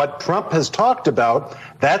beyond what Trump has talked about.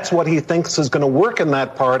 That's what he thinks is going to work in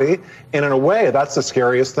that party. And in a way, that's the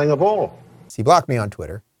scariest thing of all. He blocked me on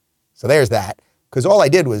Twitter. So there's that. Because all I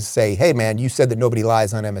did was say, hey, man, you said that nobody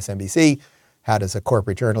lies on MSNBC. How does a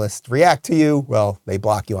corporate journalist react to you? Well, they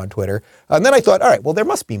block you on Twitter. And then I thought, all right, well, there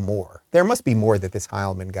must be more. There must be more that this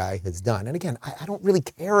Heilman guy has done. And again, I don't really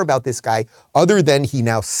care about this guy other than he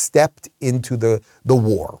now stepped into the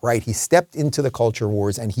war, right? He stepped into the culture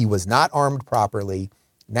wars and he was not armed properly.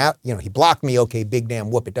 Now, he blocked me. Okay, big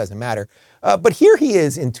damn whoop, it doesn't matter. But here he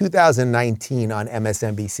is in 2019 on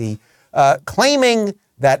MSNBC claiming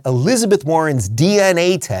that Elizabeth Warren's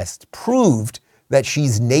DNA test proved that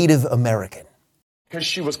she's Native American. Because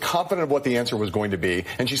she was confident of what the answer was going to be,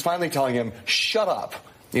 and she's finally telling him, shut up.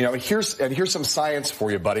 Here's some science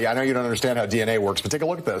for you, buddy. I know you don't understand how DNA works, but take a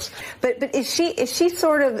look at this. But is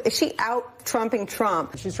she out trumping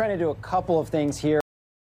Trump? She's trying to do a couple of things here.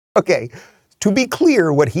 Okay, to be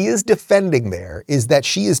clear, what he is defending there is that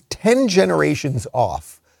she is 10 generations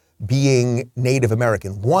off being Native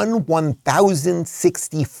American,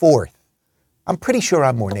 1,064th. I'm pretty sure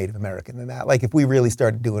I'm more Native American than that, like if we really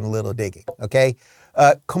started doing a little digging, okay?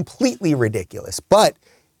 Completely ridiculous. But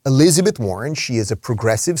Elizabeth Warren, she is a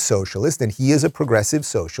progressive socialist, and he is a progressive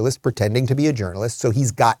socialist pretending to be a journalist, so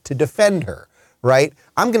he's got to defend her, right?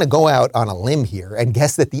 I'm going to go out on a limb here and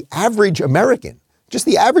guess that the average American, just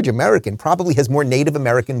the average American, probably has more Native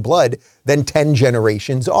American blood than 10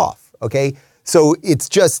 generations off, okay? So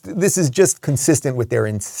this is just consistent with their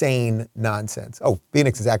insane nonsense. Oh,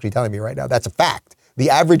 Phoenix is actually telling me right now, that's a fact.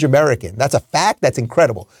 The average American, that's a fact, that's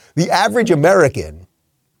incredible. The average American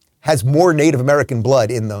has more Native American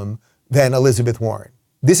blood in them than Elizabeth Warren.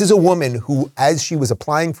 This is a woman who, as she was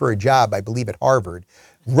applying for a job, I believe at Harvard,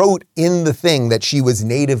 wrote in the thing that she was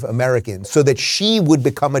Native American so that she would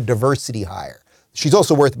become a diversity hire. She's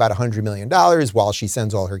also worth about $100 million while she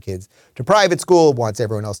sends all her kids to private school, wants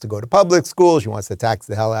everyone else to go to public school. She wants to tax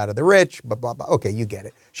the hell out of the rich, blah, blah, blah. Okay, you get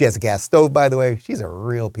it. She has a gas stove, by the way. She's a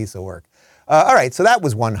real piece of work. All right, so that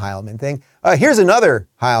was one Heilman thing. Here's another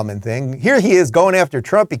Heilman thing. Here he is going after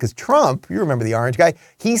Trump because Trump, you remember the orange guy,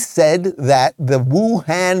 he said that the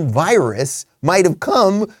Wuhan virus might have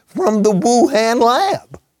come from the Wuhan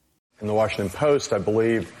lab. In the Washington Post, I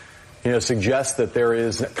believe, suggests that there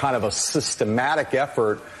is kind of a systematic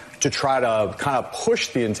effort to try to kind of push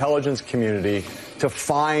the intelligence community to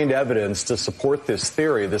find evidence to support this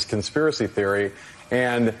theory, this conspiracy theory.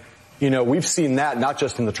 And, we've seen that not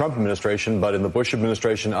just in the Trump administration, but in the Bush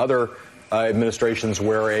administration, other administrations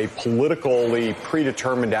where a politically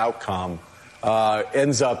predetermined outcome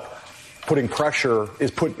ends up putting pressure,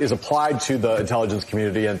 is applied to the intelligence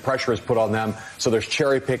community, and pressure is put on them. So there's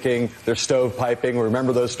cherry picking, there's stovepiping.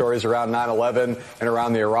 Remember those stories around 9/11 and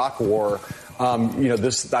around the Iraq War.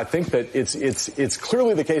 I think that it's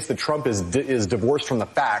clearly the case that Trump is divorced from the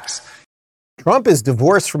facts. Trump is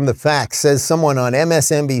divorced from the facts, says someone on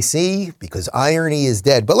MSNBC, because irony is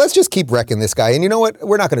dead. But let's just keep wrecking this guy. And you know what?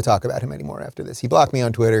 We're not going to talk about him anymore after this. He blocked me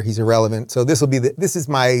on Twitter. He's irrelevant. So and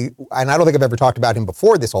I don't think I've ever talked about him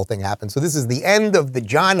before this whole thing happened. So this is the end of the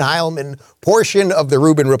John Heilman portion of the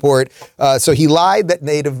Rubin report. So he lied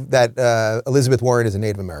that Elizabeth Warren is a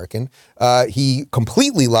Native American. He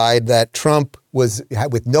completely lied that Trump was,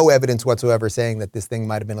 with no evidence whatsoever, saying that this thing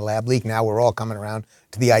might have been a lab leak. Now we're all coming around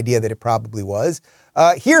to the idea that it probably was.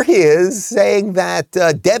 Here he is saying that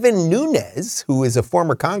Devin Nunes, who is a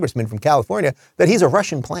former congressman from California, that he's a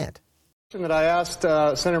Russian plant. That I asked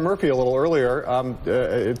Senator Murphy a little earlier.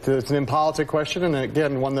 It's an impolitic question, and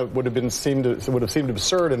again, one that would have seemed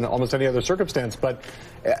absurd in almost any other circumstance. But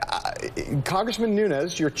Congressman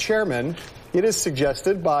Nunes, your chairman, it is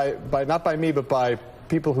suggested by not by me, but by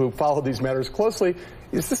people who follow these matters closely,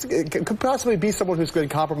 could possibly be someone who's been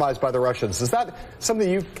compromised by the Russians. Is that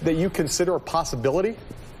something that you consider a possibility?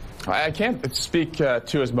 I can't speak to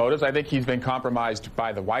his motives. I think he's been compromised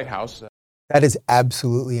by the White House. That is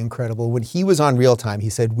absolutely incredible. When he was on Real Time, he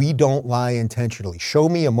said, we don't lie intentionally. Show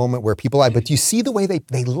me a moment where people lie. But you see the way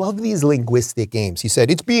they love these linguistic games. He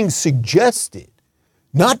said, it's being suggested,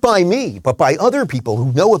 not by me, but by other people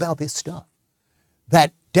who know about this stuff,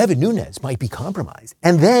 that Devin Nunes might be compromised.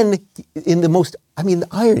 And then the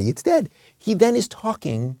irony, it's dead. He then is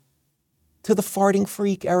talking to the farting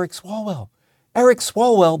freak Eric Swalwell. Eric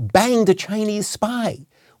Swalwell banged a Chinese spy.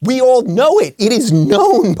 We all know it. It is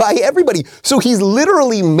known by everybody. So he's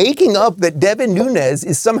literally making up that Devin Nunes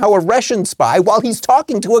is somehow a Russian spy while he's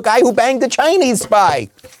talking to a guy who banged a Chinese spy.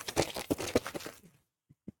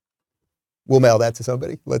 We'll mail that to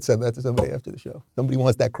somebody. Let's send that to somebody after the show. Somebody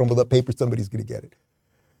wants that crumbled up paper, somebody's going to get it.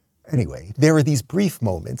 Anyway, there are these brief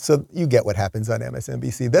moments. So you get what happens on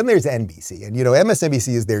MSNBC. Then there's NBC. And, you know, MSNBC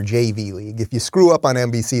is their JV league. If you screw up on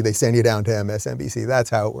NBC, they send you down to MSNBC. That's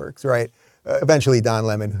how it works, right? Eventually, Don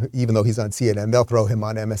Lemon, even though he's on CNN, they'll throw him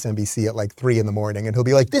on MSNBC at like 3 a.m. and he'll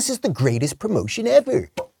be like, this is the greatest promotion ever.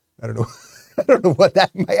 I don't know. I don't know what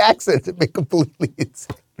that, my accent would make completely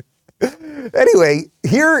insane. Anyway,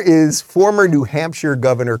 here is former New Hampshire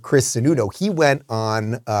Governor Chris Sununu. He went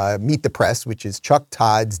on Meet the Press, which is Chuck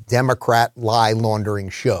Todd's Democrat lie laundering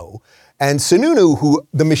show. And Sununu, who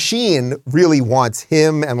the machine really wants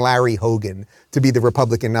him and Larry Hogan to be the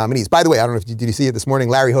Republican nominees. By the way, I don't know if did you see it this morning,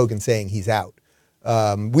 Larry Hogan saying he's out.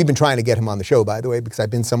 We've been trying to get him on the show, by the way, because I've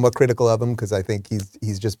been somewhat critical of him because I think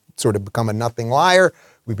he's just sort of become a nothing liar.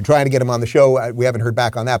 We've been trying to get him on the show. We haven't heard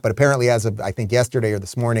back on that. But apparently as of, I think, yesterday or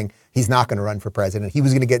this morning, he's not going to run for president. He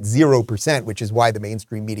was going to get 0%, which is why the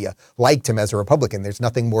mainstream media liked him as a Republican. There's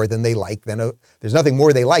nothing more they like than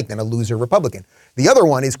a loser Republican. The other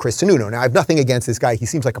one is Chris Sununu. Now, I have nothing against this guy. He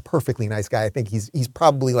seems like a perfectly nice guy. I think he's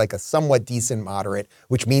probably like a somewhat decent moderate,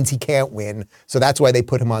 which means he can't win. So that's why they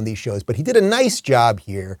put him on these shows. But he did a nice job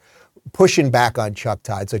here pushing back on Chuck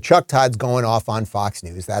Todd. So Chuck Todd's going off on Fox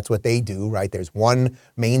News. That's what they do, right? There's one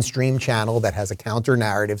mainstream channel that has a counter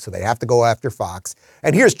narrative, so they have to go after Fox.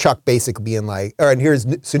 And here's Chuck basically being like, and here's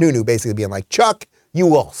Sununu basically being like, Chuck,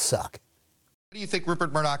 you all suck. What do you think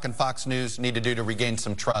Rupert Murdoch and Fox News need to do to regain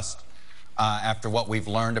some trust after what we've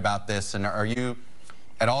learned about this? And are you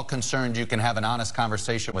at all concerned you can have an honest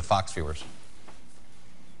conversation with Fox viewers?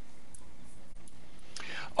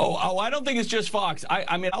 Oh, I don't think it's just Fox.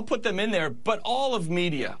 I mean, I'll put them in there, but all of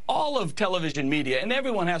media, all of television media, and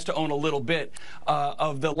everyone has to own a little bit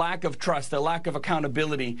of the lack of trust, the lack of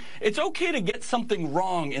accountability. It's okay to get something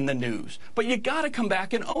wrong in the news, but you got to come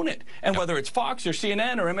back and own it. And whether it's Fox or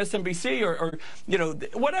CNN or MSNBC or you know,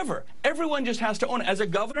 whatever, everyone just has to own it. As a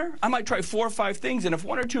governor, I might try 4 or 5 things, and if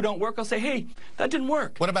 1 or 2 don't work, I'll say, hey, that didn't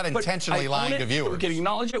work. What about intentionally lying to viewers? We can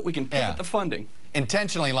acknowledge it. We can pivot the funding.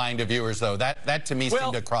 Intentionally lying to viewers, though, that to me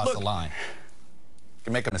seemed to cross the line. You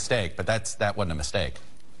can make a mistake, but that wasn't a mistake.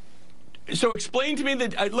 So explain to me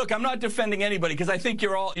that, look, I'm not defending anybody because I think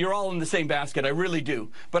you're all in the same basket. I really do.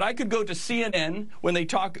 But I could go to CNN when they're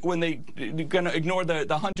going to ignore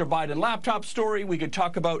the Hunter Biden laptop story. We could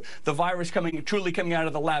talk about the virus truly coming out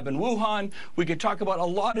of the lab in Wuhan. We could talk about a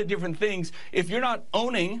lot of different things. If you're not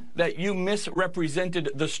owning that you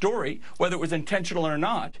misrepresented the story, whether it was intentional or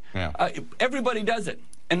not, everybody does it.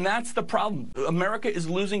 And that's the problem. America is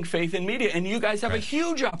losing faith in media, and you guys have a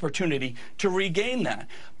huge opportunity to regain that.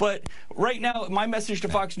 But right now, my message to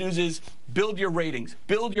Fox News is build your ratings,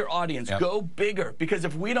 build your audience, go bigger. Because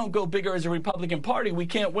if we don't go bigger as a Republican Party, we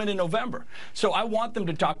can't win in November. So I want them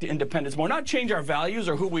to talk to independents more, not change our values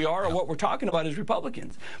or who we are or what we're talking about as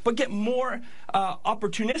Republicans, but get more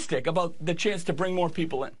opportunistic about the chance to bring more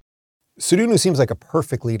people in. Sununu seems like a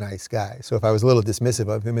perfectly nice guy. So if I was a little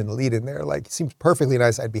dismissive of him in the lead in there, like, he seems perfectly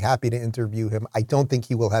nice. I'd be happy to interview him. I don't think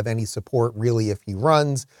he will have any support really if he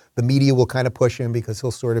runs. The media will kind of push him because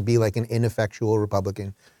he'll sort of be like an ineffectual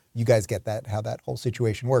Republican. You guys get that, how that whole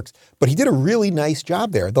situation works. But he did a really nice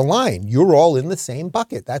job there. The line, you're all in the same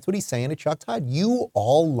bucket. That's what he's saying to Chuck Todd. You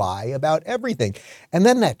all lie about everything. And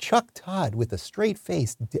then that Chuck Todd with a straight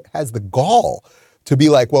face has the gall to be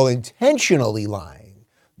like, well, intentionally lying.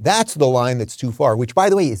 That's the line that's too far, which, by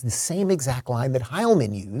the way, is the same exact line that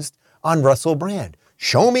Heilman used on Russell Brand.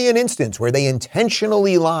 Show me an instance where they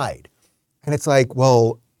intentionally lied. And it's like,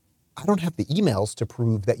 well, I don't have the emails to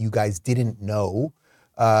prove that you guys didn't know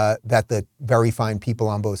that the very fine people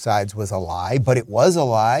on both sides was a lie, but it was a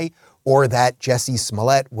lie, or that Jesse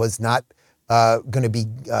Smollett was not going to be,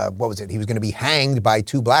 he was going to be hanged by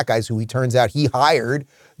 2 black guys who he turns out he hired,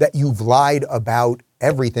 that you've lied about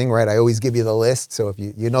everything, right? I always give you the list. So if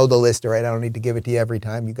you know the list, right, I don't need to give it to you every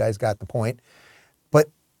time. You guys got the point. But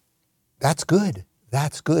that's good.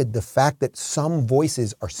 That's good. The fact that some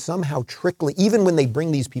voices are somehow trickling, even when they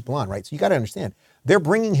bring these people on, right? So you got to understand, they're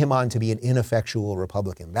bringing him on to be an ineffectual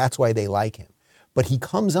Republican. That's why they like him. But he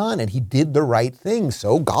comes on and he did the right thing.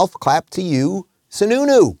 So golf clap to you,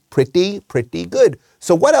 Sununu. Pretty good.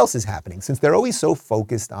 So what else is happening? Since they're always so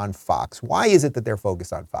focused on Fox, why is it that they're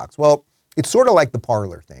focused on Fox? Well, it's sort of like the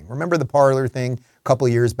Parler thing. Remember the Parler thing a couple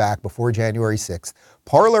of years back before January 6th?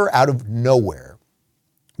 Parler, out of nowhere,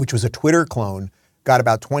 which was a Twitter clone, got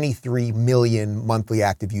about 23 million monthly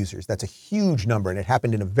active users. That's a huge number, and it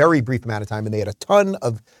happened in a very brief amount of time, and they had a ton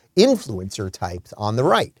of influencer types on the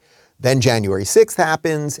right. Then January 6th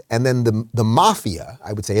happens, and then the mafia,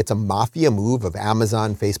 I would say it's a mafia move of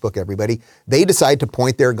Amazon, Facebook, everybody, they decide to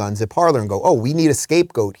point their guns at Parler and go, oh, we need a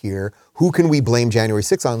scapegoat here. Who can we blame January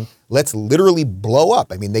 6th on? Let's literally blow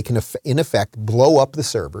up. I mean, they can, in effect, blow up the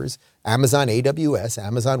servers. Amazon AWS,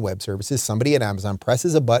 Amazon Web Services, somebody at Amazon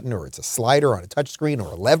presses a button, or it's a slider on a touchscreen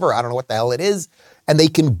or a lever, I don't know what the hell it is, and they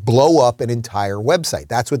can blow up an entire website.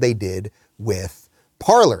 That's what they did with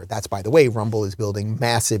Parler. That's, by the way, Rumble is building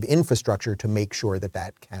massive infrastructure to make sure that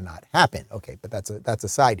that cannot happen. Okay, but that's a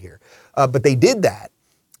side here. But they did that,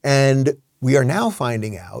 and we are now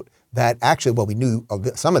finding out that actually, well, we knew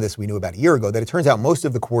some of this we knew about a year ago, that it turns out most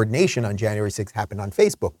of the coordination on January 6th happened on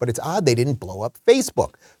Facebook. But it's odd they didn't blow up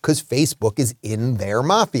Facebook, because Facebook is in their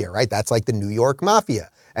mafia, right? That's like the New York mafia.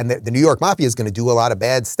 And the New York mafia is going to do a lot of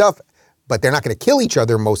bad stuff, but they're not going to kill each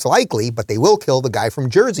other most likely, but they will kill the guy from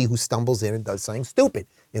Jersey who stumbles in and does something stupid.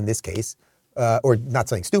 In this case, or not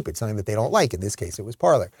something stupid, something that they don't like. In this case, it was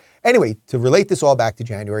Parler. Anyway, to relate this all back to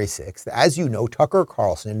January 6th, as you know, Tucker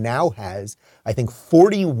Carlson now has, I think,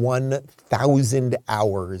 41,000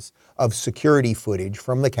 hours of security footage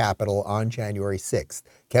from the Capitol on January 6th.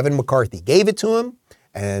 Kevin McCarthy gave it to him,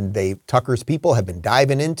 and Tucker's people have been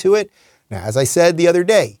diving into it. Now, as I said the other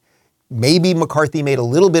day, maybe McCarthy made a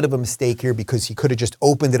little bit of a mistake here, because he could have just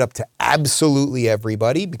opened it up to absolutely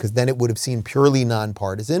everybody, because then it would have seemed purely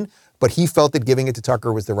nonpartisan. But he felt that giving it to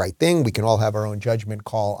Tucker was the right thing. We can all have our own judgment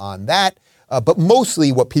call on that. But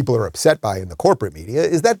mostly what people are upset by in the corporate media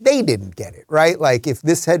is that they didn't get it, right? Like, if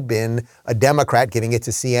this had been a Democrat giving it to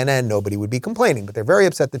CNN, nobody would be complaining. But they're very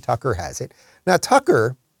upset that Tucker has it. Now,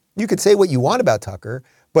 Tucker, you could say what you want about Tucker,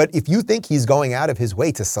 but if you think he's going out of his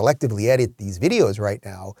way to selectively edit these videos right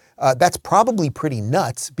now, that's probably pretty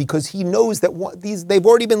nuts, because he knows that they've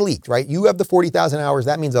already been leaked, right? You have the 40,000 hours.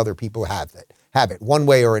 That means other people have it one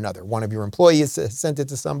way or another. One of your employees sent it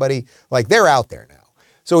to somebody. Like, they're out there now.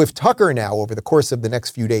 So if Tucker now, over the course of the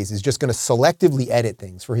next few days, is just going to selectively edit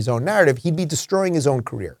things for his own narrative, he'd be destroying his own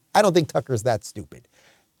career. I don't think Tucker's that stupid.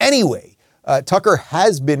 Anyway, Tucker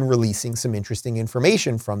has been releasing some interesting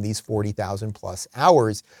information from these 40,000 plus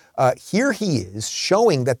hours. Here he is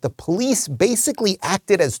showing that the police basically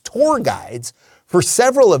acted as tour guides for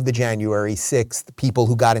several of the January 6th people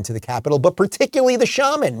who got into the Capitol, but particularly the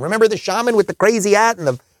shaman. Remember the shaman with the crazy hat and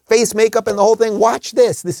the face makeup and the whole thing? Watch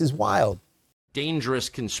this. This is wild. Dangerous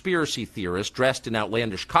conspiracy theorist dressed in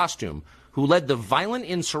outlandish costume who led the violent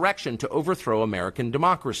insurrection to overthrow American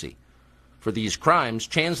democracy. For these crimes,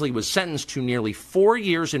 Chansley was sentenced to nearly 4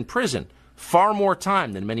 years in prison, far more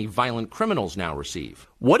time than many violent criminals now receive.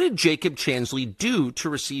 What did Jacob Chansley do to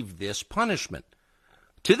receive this punishment?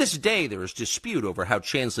 To this day, there is dispute over how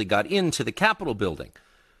Chansley got into the Capitol building.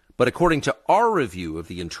 But according to our review of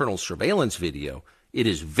the internal surveillance video, it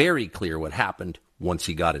is very clear what happened once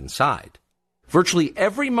he got inside. Virtually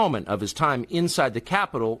every moment of his time inside the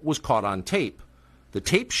Capitol was caught on tape. The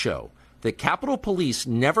tapes show that Capitol Police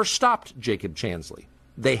never stopped Jacob Chansley.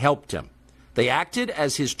 They helped him. They acted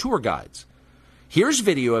as his tour guides. Here's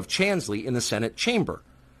video of Chansley in the Senate chamber.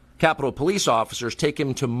 Capitol Police officers take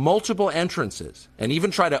him to multiple entrances and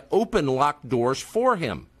even try to open locked doors for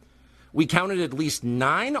him. We counted at least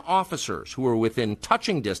 9 officers who were within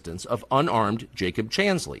touching distance of unarmed Jacob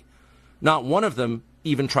Chansley. Not one of them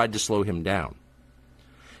even tried to slow him down.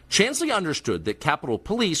 Chansley understood that Capitol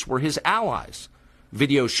Police were his allies.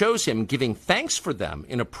 Video shows him giving thanks for them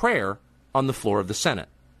in a prayer on the floor of the Senate.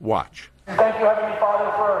 Watch. Thank you, Heavenly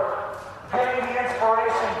Father, for giving the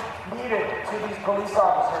inspiration needed to these police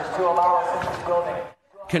officers to allow us in this building.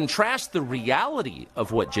 Contrast the reality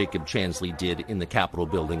of what Jacob Chansley did in the Capitol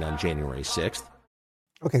building on January 6th.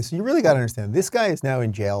 Okay, so you really got to understand, this guy is now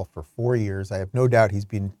in jail for 4 years. I have no doubt he's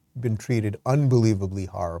been treated unbelievably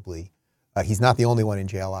horribly. He's not the only one in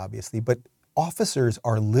jail, obviously, but officers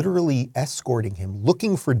are literally escorting him,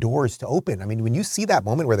 looking for doors to open. I mean, when you see that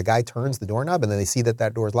moment where the guy turns the doorknob and then they see that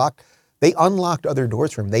that door is locked, they unlocked other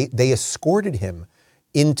doors for him. They escorted him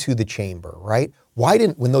into the chamber, right? Why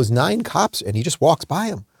didn't, when those 9 cops, and he just walks by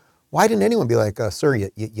him, why didn't anyone be like, sir,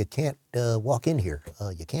 you can't walk in here.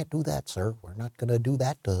 You can't do that, sir. We're not going to do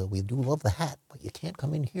that. We do love the hat, but you can't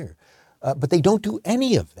come in here. But they don't do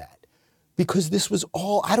any of that. Because this was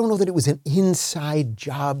all, I don't know that it was an inside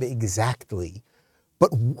job exactly, but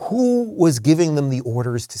who was giving them the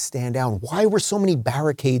orders to stand down? Why were so many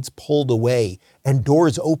barricades pulled away and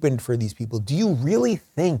doors opened for these people? Do you really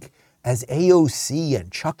think as AOC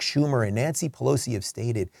and Chuck Schumer and Nancy Pelosi have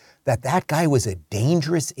stated, that that guy was a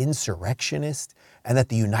dangerous insurrectionist and that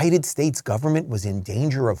the United States government was in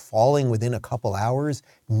danger of falling within a couple hours.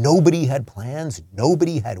 Nobody had plans.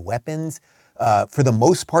 Nobody had weapons. For the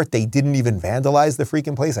most part, they didn't even vandalize the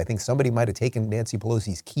freaking place. I think somebody might have taken Nancy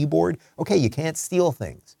Pelosi's keyboard. Okay, you can't steal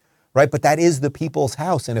things, right? But that is the people's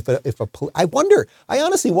house. And I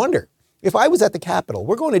honestly wonder, if I was at the Capitol,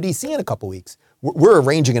 we're going to DC in a couple weeks. We're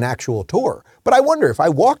arranging an actual tour. But I wonder if I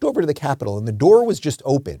walked over to the Capitol and the door was just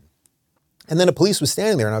open, and then a police was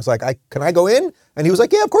standing there and I was like, can I go in? And he was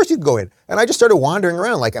like, yeah, of course you can go in. And I just started wandering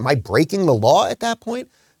around like, am I breaking the law at that point?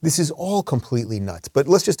 This is all completely nuts. But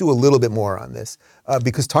let's just do a little bit more on this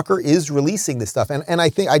because Tucker is releasing this stuff. And I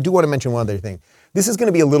think I do want to mention one other thing. This is going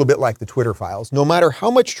to be a little bit like the Twitter files, no matter how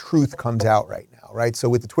much truth comes out right now, right? So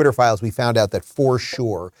with the Twitter files, we found out that for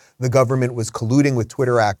sure the government was colluding with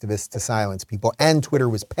Twitter activists to silence people, and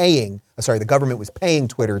the government was paying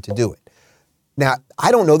Twitter to do it. Now,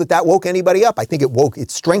 I don't know that that woke anybody up. I think it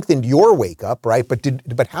strengthened your wake up, right?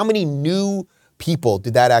 But how many new people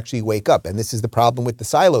did that actually wake up? And this is the problem with the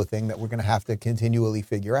silo thing that we're going to have to continually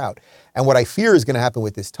figure out. And what I fear is going to happen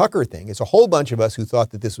with this Tucker thing is a whole bunch of us who thought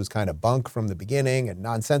that this was kind of bunk from the beginning and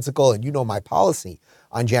nonsensical. And you know my policy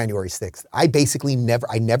on January 6th. I basically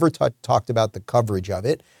never talked about the coverage of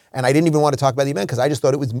it. And I didn't even want to talk about the event because I just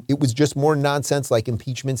thought it was just more nonsense like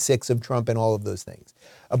impeachment 6 of Trump and all of those things.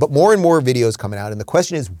 But more and more videos coming out. And the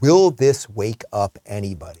question is, will this wake up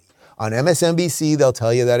anybody? On MSNBC, they'll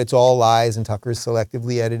tell you that it's all lies and Tucker's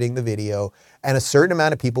selectively editing the video. And a certain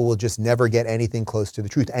amount of people will just never get anything close to the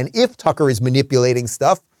truth. And if Tucker is manipulating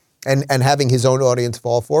stuff and having his own audience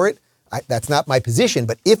fall for it, that's not my position.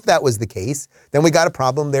 But if that was the case, then we got a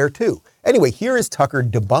problem there too. Anyway, here is Tucker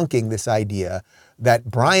debunking this idea that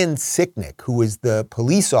Brian Sicknick, who was the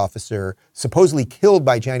police officer supposedly killed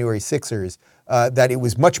by January 6ers, that it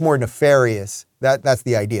was much more nefarious. That's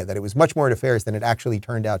the idea, that it was much more nefarious than it actually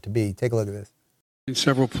turned out to be. Take a look at this. And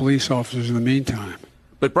several police officers in the meantime.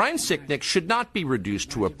 But Brian Sicknick should not be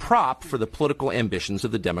reduced to a prop for the political ambitions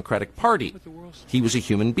of the Democratic Party. He was a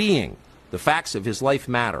human being. The facts of his life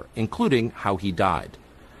matter, including how he died.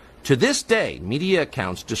 To this day, media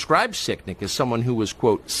accounts describe Sicknick as someone who was,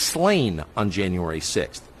 quote, slain on January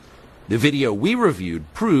 6th. The video we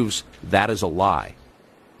reviewed proves that is a lie.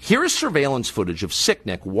 Here is surveillance footage of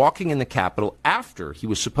Sicknick walking in the Capitol after he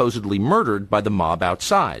was supposedly murdered by the mob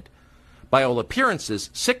outside. By all appearances,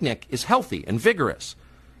 Sicknick is healthy and vigorous.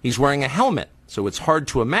 He's wearing a helmet, so it's hard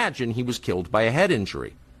to imagine he was killed by a head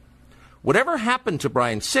injury. Whatever happened to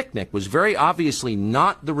Brian Sicknick was very obviously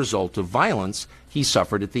not the result of violence he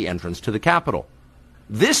suffered at the entrance to the Capitol.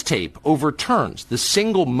 This tape overturns the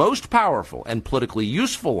single most powerful and politically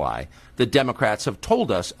useful lie that Democrats have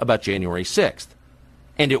told us about January 6th.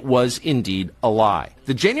 And it was indeed a lie.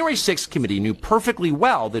 The January 6th committee knew perfectly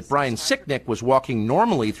well that Brian Sicknick was walking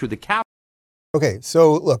normally through the Capitol. Okay,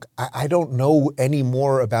 so look, I don't know any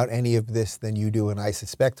more about any of this than you do, and I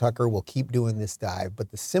suspect Tucker will keep doing this dive.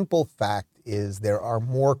 But the simple fact is there are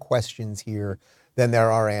more questions here than there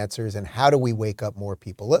are answers, and how do we wake up more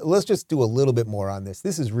people? Let's just do a little bit more on this.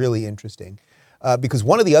 This is really interesting because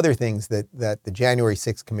one of the other things that the January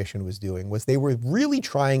 6th Commission was doing was they were really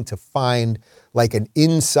trying to find like an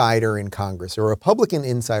insider in Congress, a Republican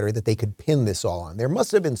insider that they could pin this all on. There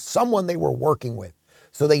must have been someone they were working with,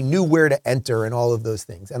 so they knew where to enter and all of those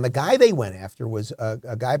things. And the guy they went after was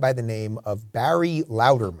a guy by the name of Barry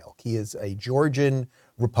Loudermilk. He is a Georgian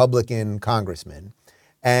Republican congressman.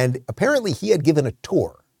 And apparently he had given a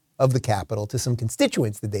tour of the Capitol to some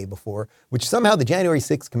constituents the day before, which somehow the January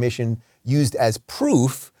 6th Commission used as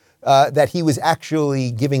proof that he was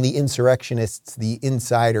actually giving the insurrectionists the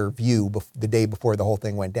insider view the day before the whole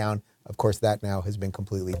thing went down. Of course, that now has been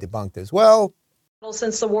completely debunked as well.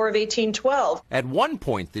 Since the War of 1812. At one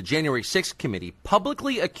point, the January 6th committee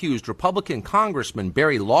publicly accused Republican Congressman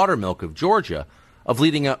Barry Loudermilk of Georgia of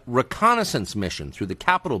leading a reconnaissance mission through the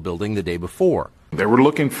Capitol building the day before. They were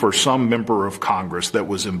looking for some member of Congress that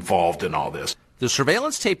was involved in all this. The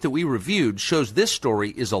surveillance tape that we reviewed shows this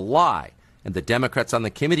story is a lie, and the Democrats on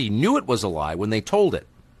the committee knew it was a lie when they told it.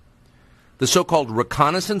 The so-called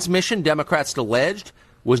reconnaissance mission Democrats alleged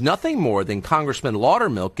was nothing more than Congressman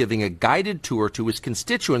Loudermilk giving a guided tour to his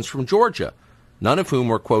constituents from Georgia, none of whom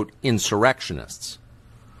were, quote, insurrectionists.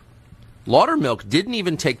 Loudermilk didn't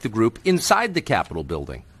even take the group inside the Capitol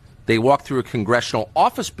building. They walked through a congressional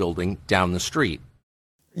office building down the street.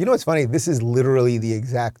 You know what's funny? This is literally the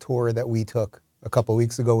exact tour that we took a couple of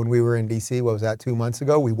weeks ago when we were in D.C. What was that, 2 months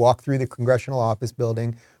ago? We walked through the congressional office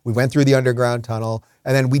building. We went through the underground tunnel.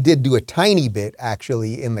 And then we did do a tiny bit,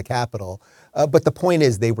 actually, in the Capitol. But the point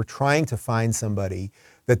is, they were trying to find somebody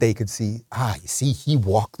that they could see, you see, he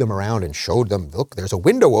walked them around and showed them, look, there's a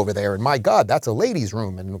window over there, and my God, that's a ladies'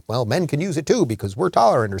 room, and well, men can use it too because we're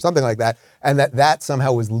tolerant or something like that. And that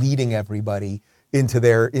somehow was leading everybody into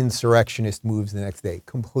their insurrectionist moves the next day.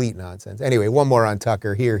 Complete nonsense. Anyway, one more on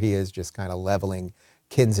Tucker. Here he is just kind of leveling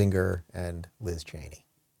Kinzinger and Liz Cheney.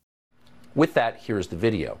 With that, here's the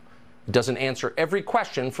video. It doesn't answer every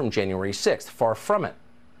question from January 6th, far from it.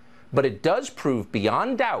 But it does prove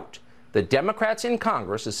beyond doubt that Democrats in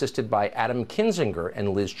Congress, assisted by Adam Kinzinger and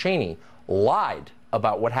Liz Cheney, lied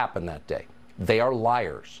about what happened that day. They are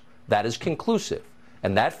liars. That is conclusive.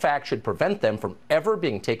 And that fact should prevent them from ever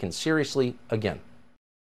being taken seriously again.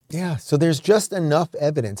 Yeah, so there's just enough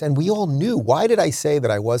evidence. And we all knew. Why did I say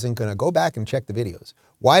that I wasn't going to go back and check the videos?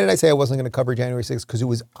 Why did I say I wasn't going to cover January 6th? Because it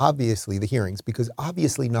was obviously the hearings, because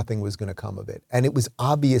obviously nothing was going to come of it. And it was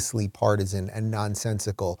obviously partisan and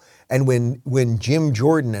nonsensical. And when Jim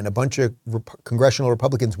Jordan and a bunch of congressional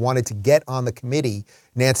Republicans wanted to get on the committee,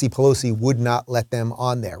 Nancy Pelosi would not let them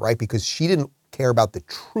on there, right? Because she didn't care about the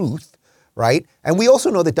truth. Right? And we also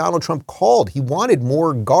know that Donald Trump called. He wanted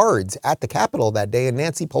more guards at the Capitol that day, and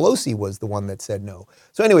Nancy Pelosi was the one that said no.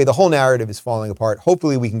 So anyway, the whole narrative is falling apart.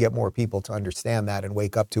 Hopefully we can get more people to understand that and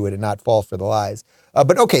wake up to it and not fall for the lies.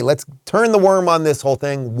 But okay, let's turn the worm on this whole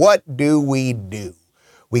thing. What do?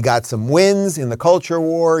 We got some wins in the culture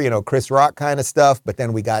war, Chris Rock kind of stuff, but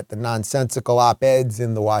then we got the nonsensical op-eds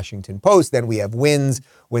in the Washington Post. Then we have wins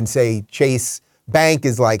when, say, Chase Bank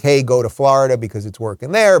is like, hey, go to Florida because it's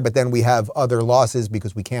working there. But then we have other losses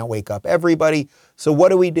because we can't wake up everybody. So what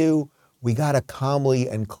do? We got to calmly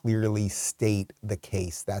and clearly state the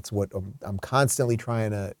case. That's what I'm constantly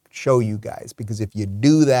trying to show you guys, because if you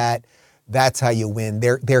do that, that's how you win.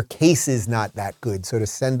 Their case is not that good. So to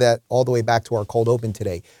send that all the way back to our cold open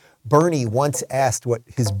today, Bernie once asked what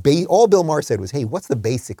all Bill Maher said was, hey, what's the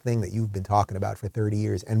basic thing that you've been talking about for 30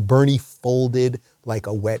 years? And Bernie folded like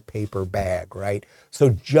a wet paper bag, right?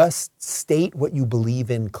 So just state what you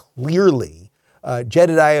believe in clearly.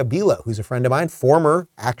 Jedediah Bila, who's a friend of mine, former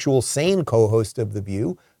actual sane co-host of The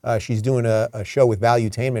View. She's doing a show with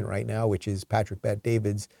Valuetainment right now, which is Patrick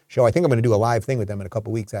Bet-David's show. I think I'm going to do a live thing with them in a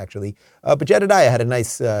couple weeks, actually. But Jedediah had a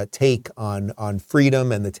nice take on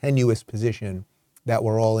freedom and the tenuous position that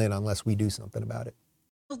we're all in unless we do something about it.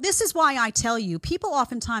 This is why I tell you, people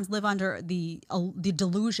oftentimes live under the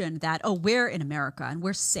delusion that, we're in America and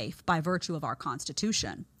we're safe by virtue of our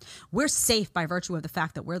Constitution. We're safe by virtue of the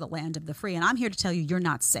fact that we're the land of the free. And I'm here to tell you, you're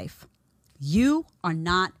not safe. You are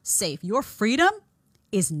not safe. Your freedom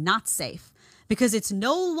is not safe because it's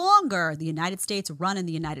no longer the United States run in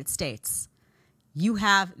the United States. You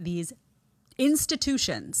have these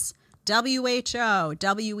institutions, WHO,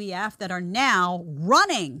 WEF, that are now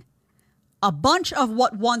running a bunch of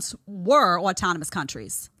what once were autonomous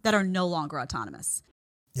countries that are no longer autonomous.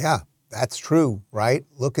 Yeah, that's true, right?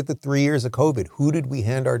 Look at the 3 years of COVID. Who did we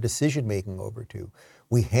hand our decision-making over to?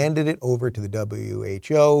 We handed it over to the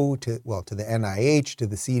WHO, to the NIH, to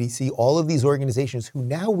the CDC, all of these organizations who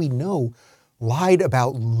now we know lied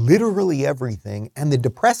about literally everything. And the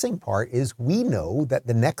depressing part is we know that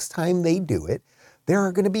the next time they do it, there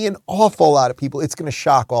are going to be an awful lot of people. It's going to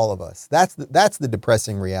shock all of us. That's the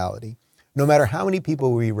depressing reality. No matter how many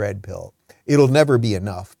people we red pill, it'll never be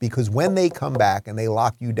enough, because when they come back and they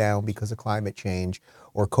lock you down because of climate change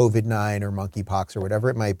or COVID-9 or monkeypox or whatever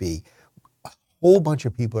it might be, a whole bunch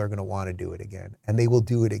of people are going to want to do it again, and they will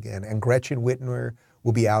do it again. And Gretchen Whitmer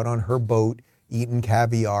will be out on her boat eating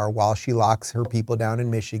caviar while she locks her people down in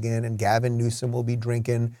Michigan, and Gavin Newsom will be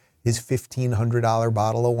drinking his $1,500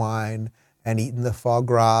 bottle of wine and eating the foie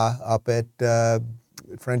gras up at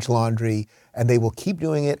French Laundry, and they will keep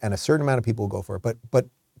doing it, and a certain amount of people will go for it. But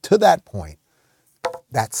to that point,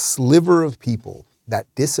 that sliver of people, that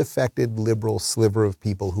disaffected liberal sliver of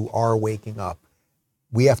people who are waking up,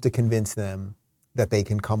 we have to convince them that they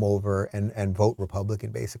can come over and vote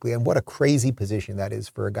Republican, basically. And what a crazy position that is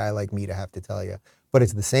for a guy like me to have to tell you. But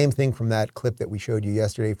it's the same thing from that clip that we showed you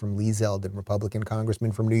yesterday from Lee Zeldin, Republican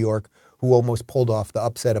congressman from New York, who almost pulled off the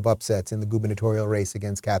upset of upsets in the gubernatorial race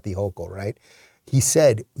against Kathy Hochul, right? He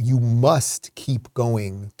said, you must keep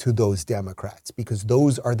going to those Democrats because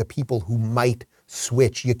those are the people who might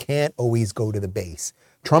switch. You can't always go to the base.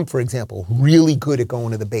 Trump, for example, really good at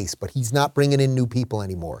going to the base, but he's not bringing in new people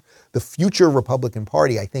anymore. The future Republican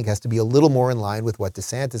Party, I think, has to be a little more in line with what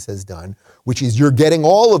DeSantis has done, which is you're getting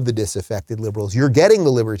all of the disaffected liberals, you're getting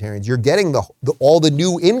the libertarians, you're getting all the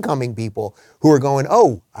new incoming people who are going,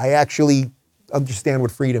 oh, I actually understand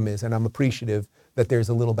what freedom is, and I'm appreciative that there's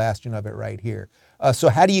a little bastion of it right here. So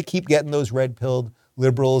how do you keep getting those red-pilled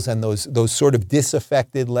liberals and those sort of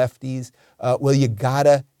disaffected lefties, well, you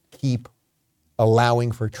gotta keep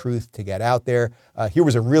allowing for truth to get out there. Here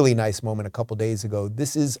was a really nice moment a couple days ago.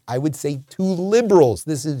 This is, I would say, two liberals.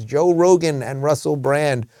 This is Joe Rogan and Russell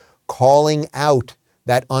Brand calling out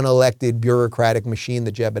that unelected bureaucratic machine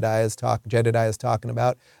that Jedediah is talking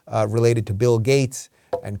about, related to Bill Gates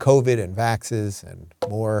and COVID and vaxes and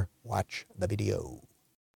more. Watch the video.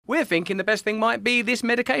 We're thinking the best thing might be this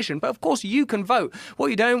medication. But of course, you can vote. What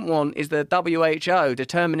you don't want is the WHO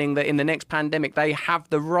determining that in the next pandemic, they have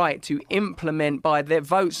the right to implement by their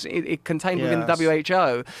votes contained within the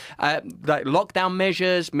WHO, like lockdown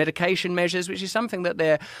measures, medication measures, which is something that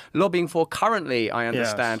they're lobbying for currently, I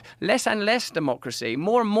understand. Yes. Less and less democracy,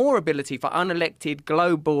 more and more ability for unelected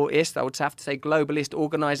globalist, I would have to say globalist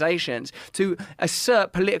organizations to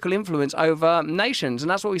assert political influence over nations.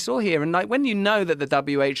 And that's what we saw here. And like when you know that the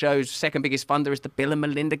WHO's second biggest funder is the Bill and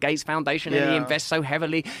Melinda Gates Foundation, and he invests so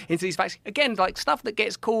heavily into these vaccines. Again, like stuff that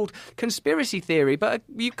gets called conspiracy theory, but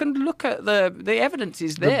you can look at the evidence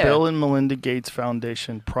is there. The Bill and Melinda Gates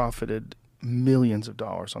Foundation profited millions of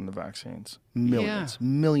dollars on the vaccines. Millions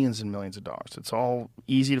and millions of dollars. It's all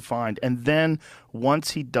easy to find. And then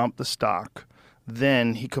once he dumped the stock,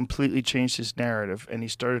 then he completely changed his narrative and he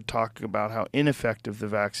started talking about how ineffective the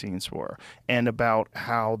vaccines were and about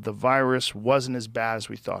how the virus wasn't as bad as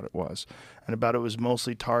we thought it was and about it was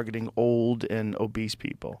mostly targeting old and obese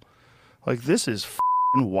people. Like, this is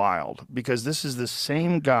wild, because this is the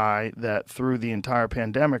same guy that through the entire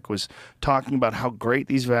pandemic was talking about how great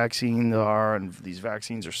these vaccines are, and these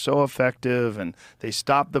vaccines are so effective, and they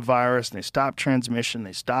stop the virus, and they stop transmission,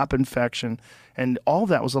 they stop infection, and all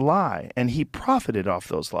that was a lie, and he profited off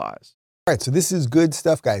those lies. All right, so this is good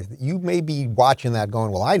stuff, guys. You may be watching that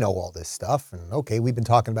going, well, I know all this stuff, and okay, we've been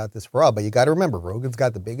talking about this for a while, but you got to remember, Rogan's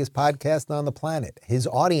got the biggest podcast on the planet. His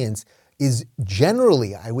audience is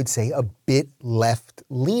generally, I would say, a bit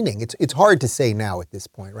left-leaning. It's hard to say now at this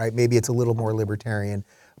point, right? Maybe it's a little more libertarian.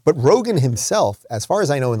 But Rogan himself, as far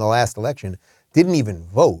as I know in the last election, didn't even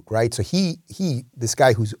vote, right? So he this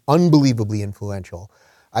guy who's unbelievably influential,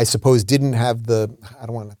 I suppose didn't have I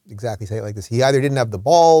don't want to exactly say it like this, he either didn't have the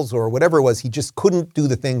balls or whatever it was, he just couldn't do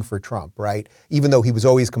the thing for Trump, right? Even though he was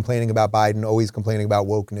always complaining about Biden, always complaining about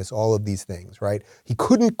wokeness, all of these things, right? He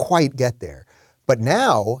couldn't quite get there. But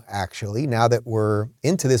now, actually, now that we're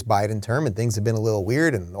into this Biden term and things have been a little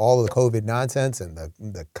weird and all of the COVID nonsense and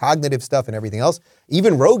the cognitive stuff and everything else,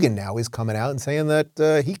 even Rogan now is coming out and saying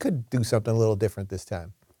that he could do something a little different this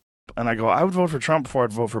time. And I go, I would vote for Trump before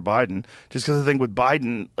I'd vote for Biden, just because I think with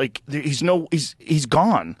Biden, like he's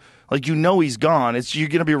gone. Like, you know, he's gone. You're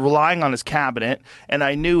going to be relying on his cabinet, and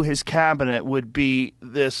I knew his cabinet would be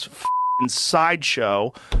this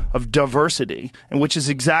sideshow of diversity, and which is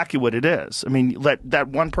exactly what it is. I mean, that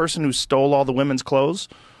one person who stole all the women's clothes,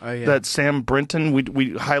 that Sam Brinton,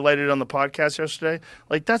 we highlighted on the podcast yesterday,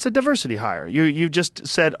 like, that's a diversity hire. You just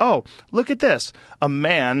said, oh, look at this, a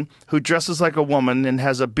man who dresses like a woman and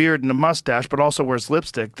has a beard and a mustache but also wears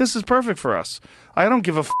lipstick. This is perfect for us. I don't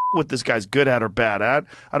give a what this guy's good at or bad at.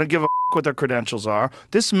 I don't give a what their credentials are.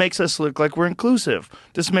 This makes us look like we're inclusive.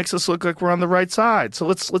 This makes us look like we're on the right side. So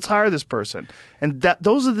let's hire this person. And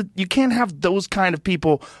you can't have those kind of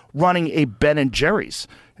people running a Ben and Jerry's.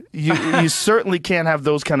 You certainly can't have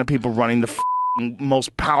those kind of people running the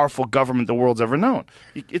most powerful government the world's ever known.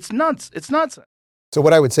 It's nuts. It's nonsense. So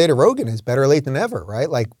what I would say to Rogan is better late than never, right?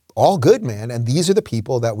 Like, all good, man. And these are the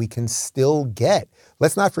people that we can still get.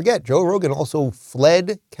 Let's not forget, Joe Rogan also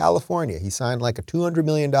fled California. He signed like a $200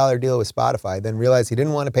 million deal with Spotify, then realized he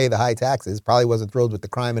didn't want to pay the high taxes, probably wasn't thrilled with the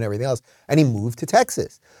crime and everything else, and he moved to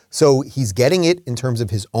Texas. So he's getting it in terms of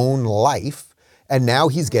his own life, and now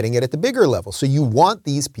he's getting it at the bigger level. So you want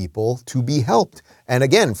these people to be helped. And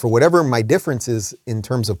again, for whatever my differences in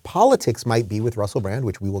terms of politics might be with Russell Brand,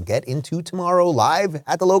 which we will get into tomorrow live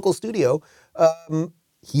at the local studio,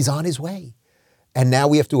 he's on his way. And now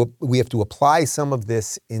we have to apply some of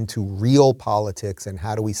this into real politics, and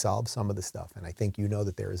how do we solve some of the stuff. And I think you know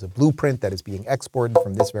that there is a blueprint that is being exported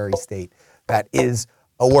from this very state that is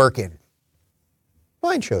a working.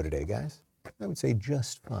 Fine show today, guys. I would say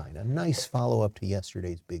just fine. A nice follow-up to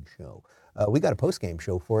yesterday's big show. We got a post-game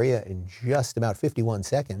show for you in just about 51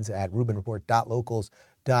 seconds at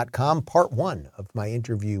rubinreport.locals.com. Part one of my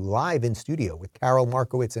interview live in studio with Carol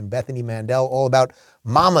Markowitz and Bethany Mandel, all about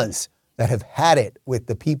mamas that have had it with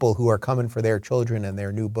the people who are coming for their children, and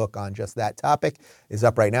their new book on just that topic is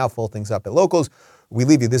up right now. Full things up at Locals. We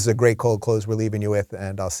leave you. This is a great cold close we're leaving you with,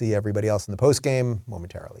 and I'll see everybody else in the post-game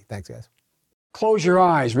momentarily. Thanks, guys. Close your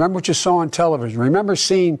eyes. Remember what you saw on television. Remember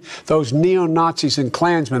seeing those neo-Nazis and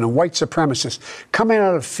Klansmen and white supremacists coming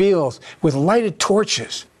out of fields with lighted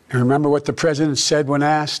torches. And remember what the president said when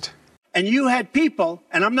asked? And you had people,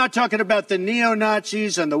 and I'm not talking about the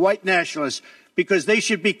neo-Nazis and the white nationalists, because they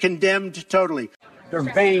should be condemned totally. Their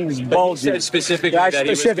veins bulging. He said specifically that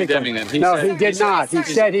he was condemning them. He did not. He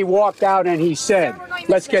said he walked out and he said,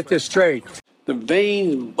 let's get this straight. The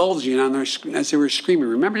veins bulging on their as they were screaming.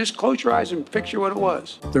 Remember, just close your eyes and picture what it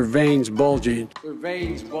was. Their veins bulging. Their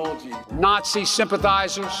veins bulging. Nazi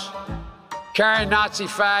sympathizers carrying Nazi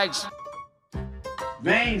fags.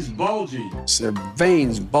 Veins bulging. It's their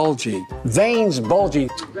veins bulging. Veins bulging.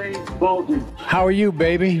 Veins bulging. How are you,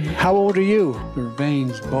 baby? How old are you? Their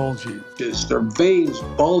veins bulging. It's their veins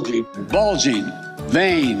bulging. Bulging.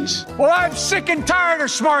 Veins. Well, I'm sick and tired of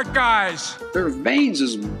smart guys. Their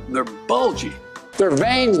veins they're bulging. Their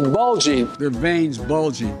veins bulging. Their veins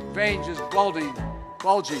bulging. Veins is bulging.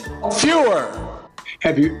 Bulging. Fewer.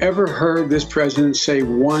 Have you ever heard this president say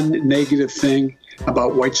one negative thing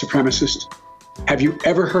about white supremacists? Have you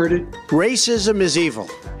ever heard it? Racism is evil.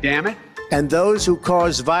 Damn it. And those who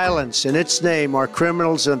cause violence in its name are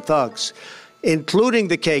criminals and thugs, including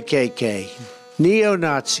the KKK,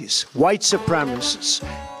 neo-Nazis, white supremacists,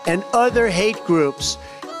 and other hate groups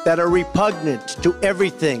that are repugnant to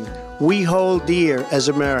everything we hold dear as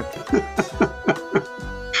America.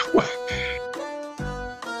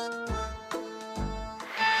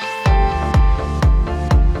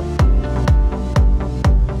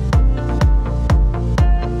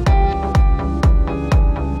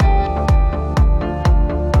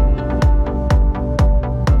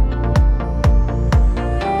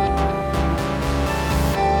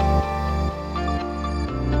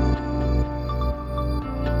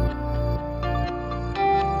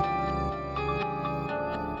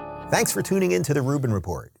 Thanks for tuning in to the Rubin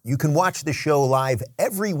Report. You can watch the show live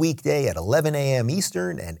every weekday at 11 a.m.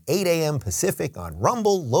 Eastern and 8 a.m. Pacific on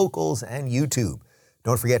Rumble, Locals, and YouTube.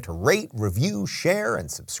 Don't forget to rate, review, share, and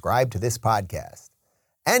subscribe to this podcast.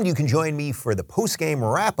 And you can join me for the post-game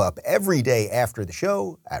wrap-up every day after the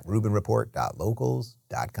show at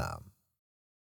RubinReport.locals.com.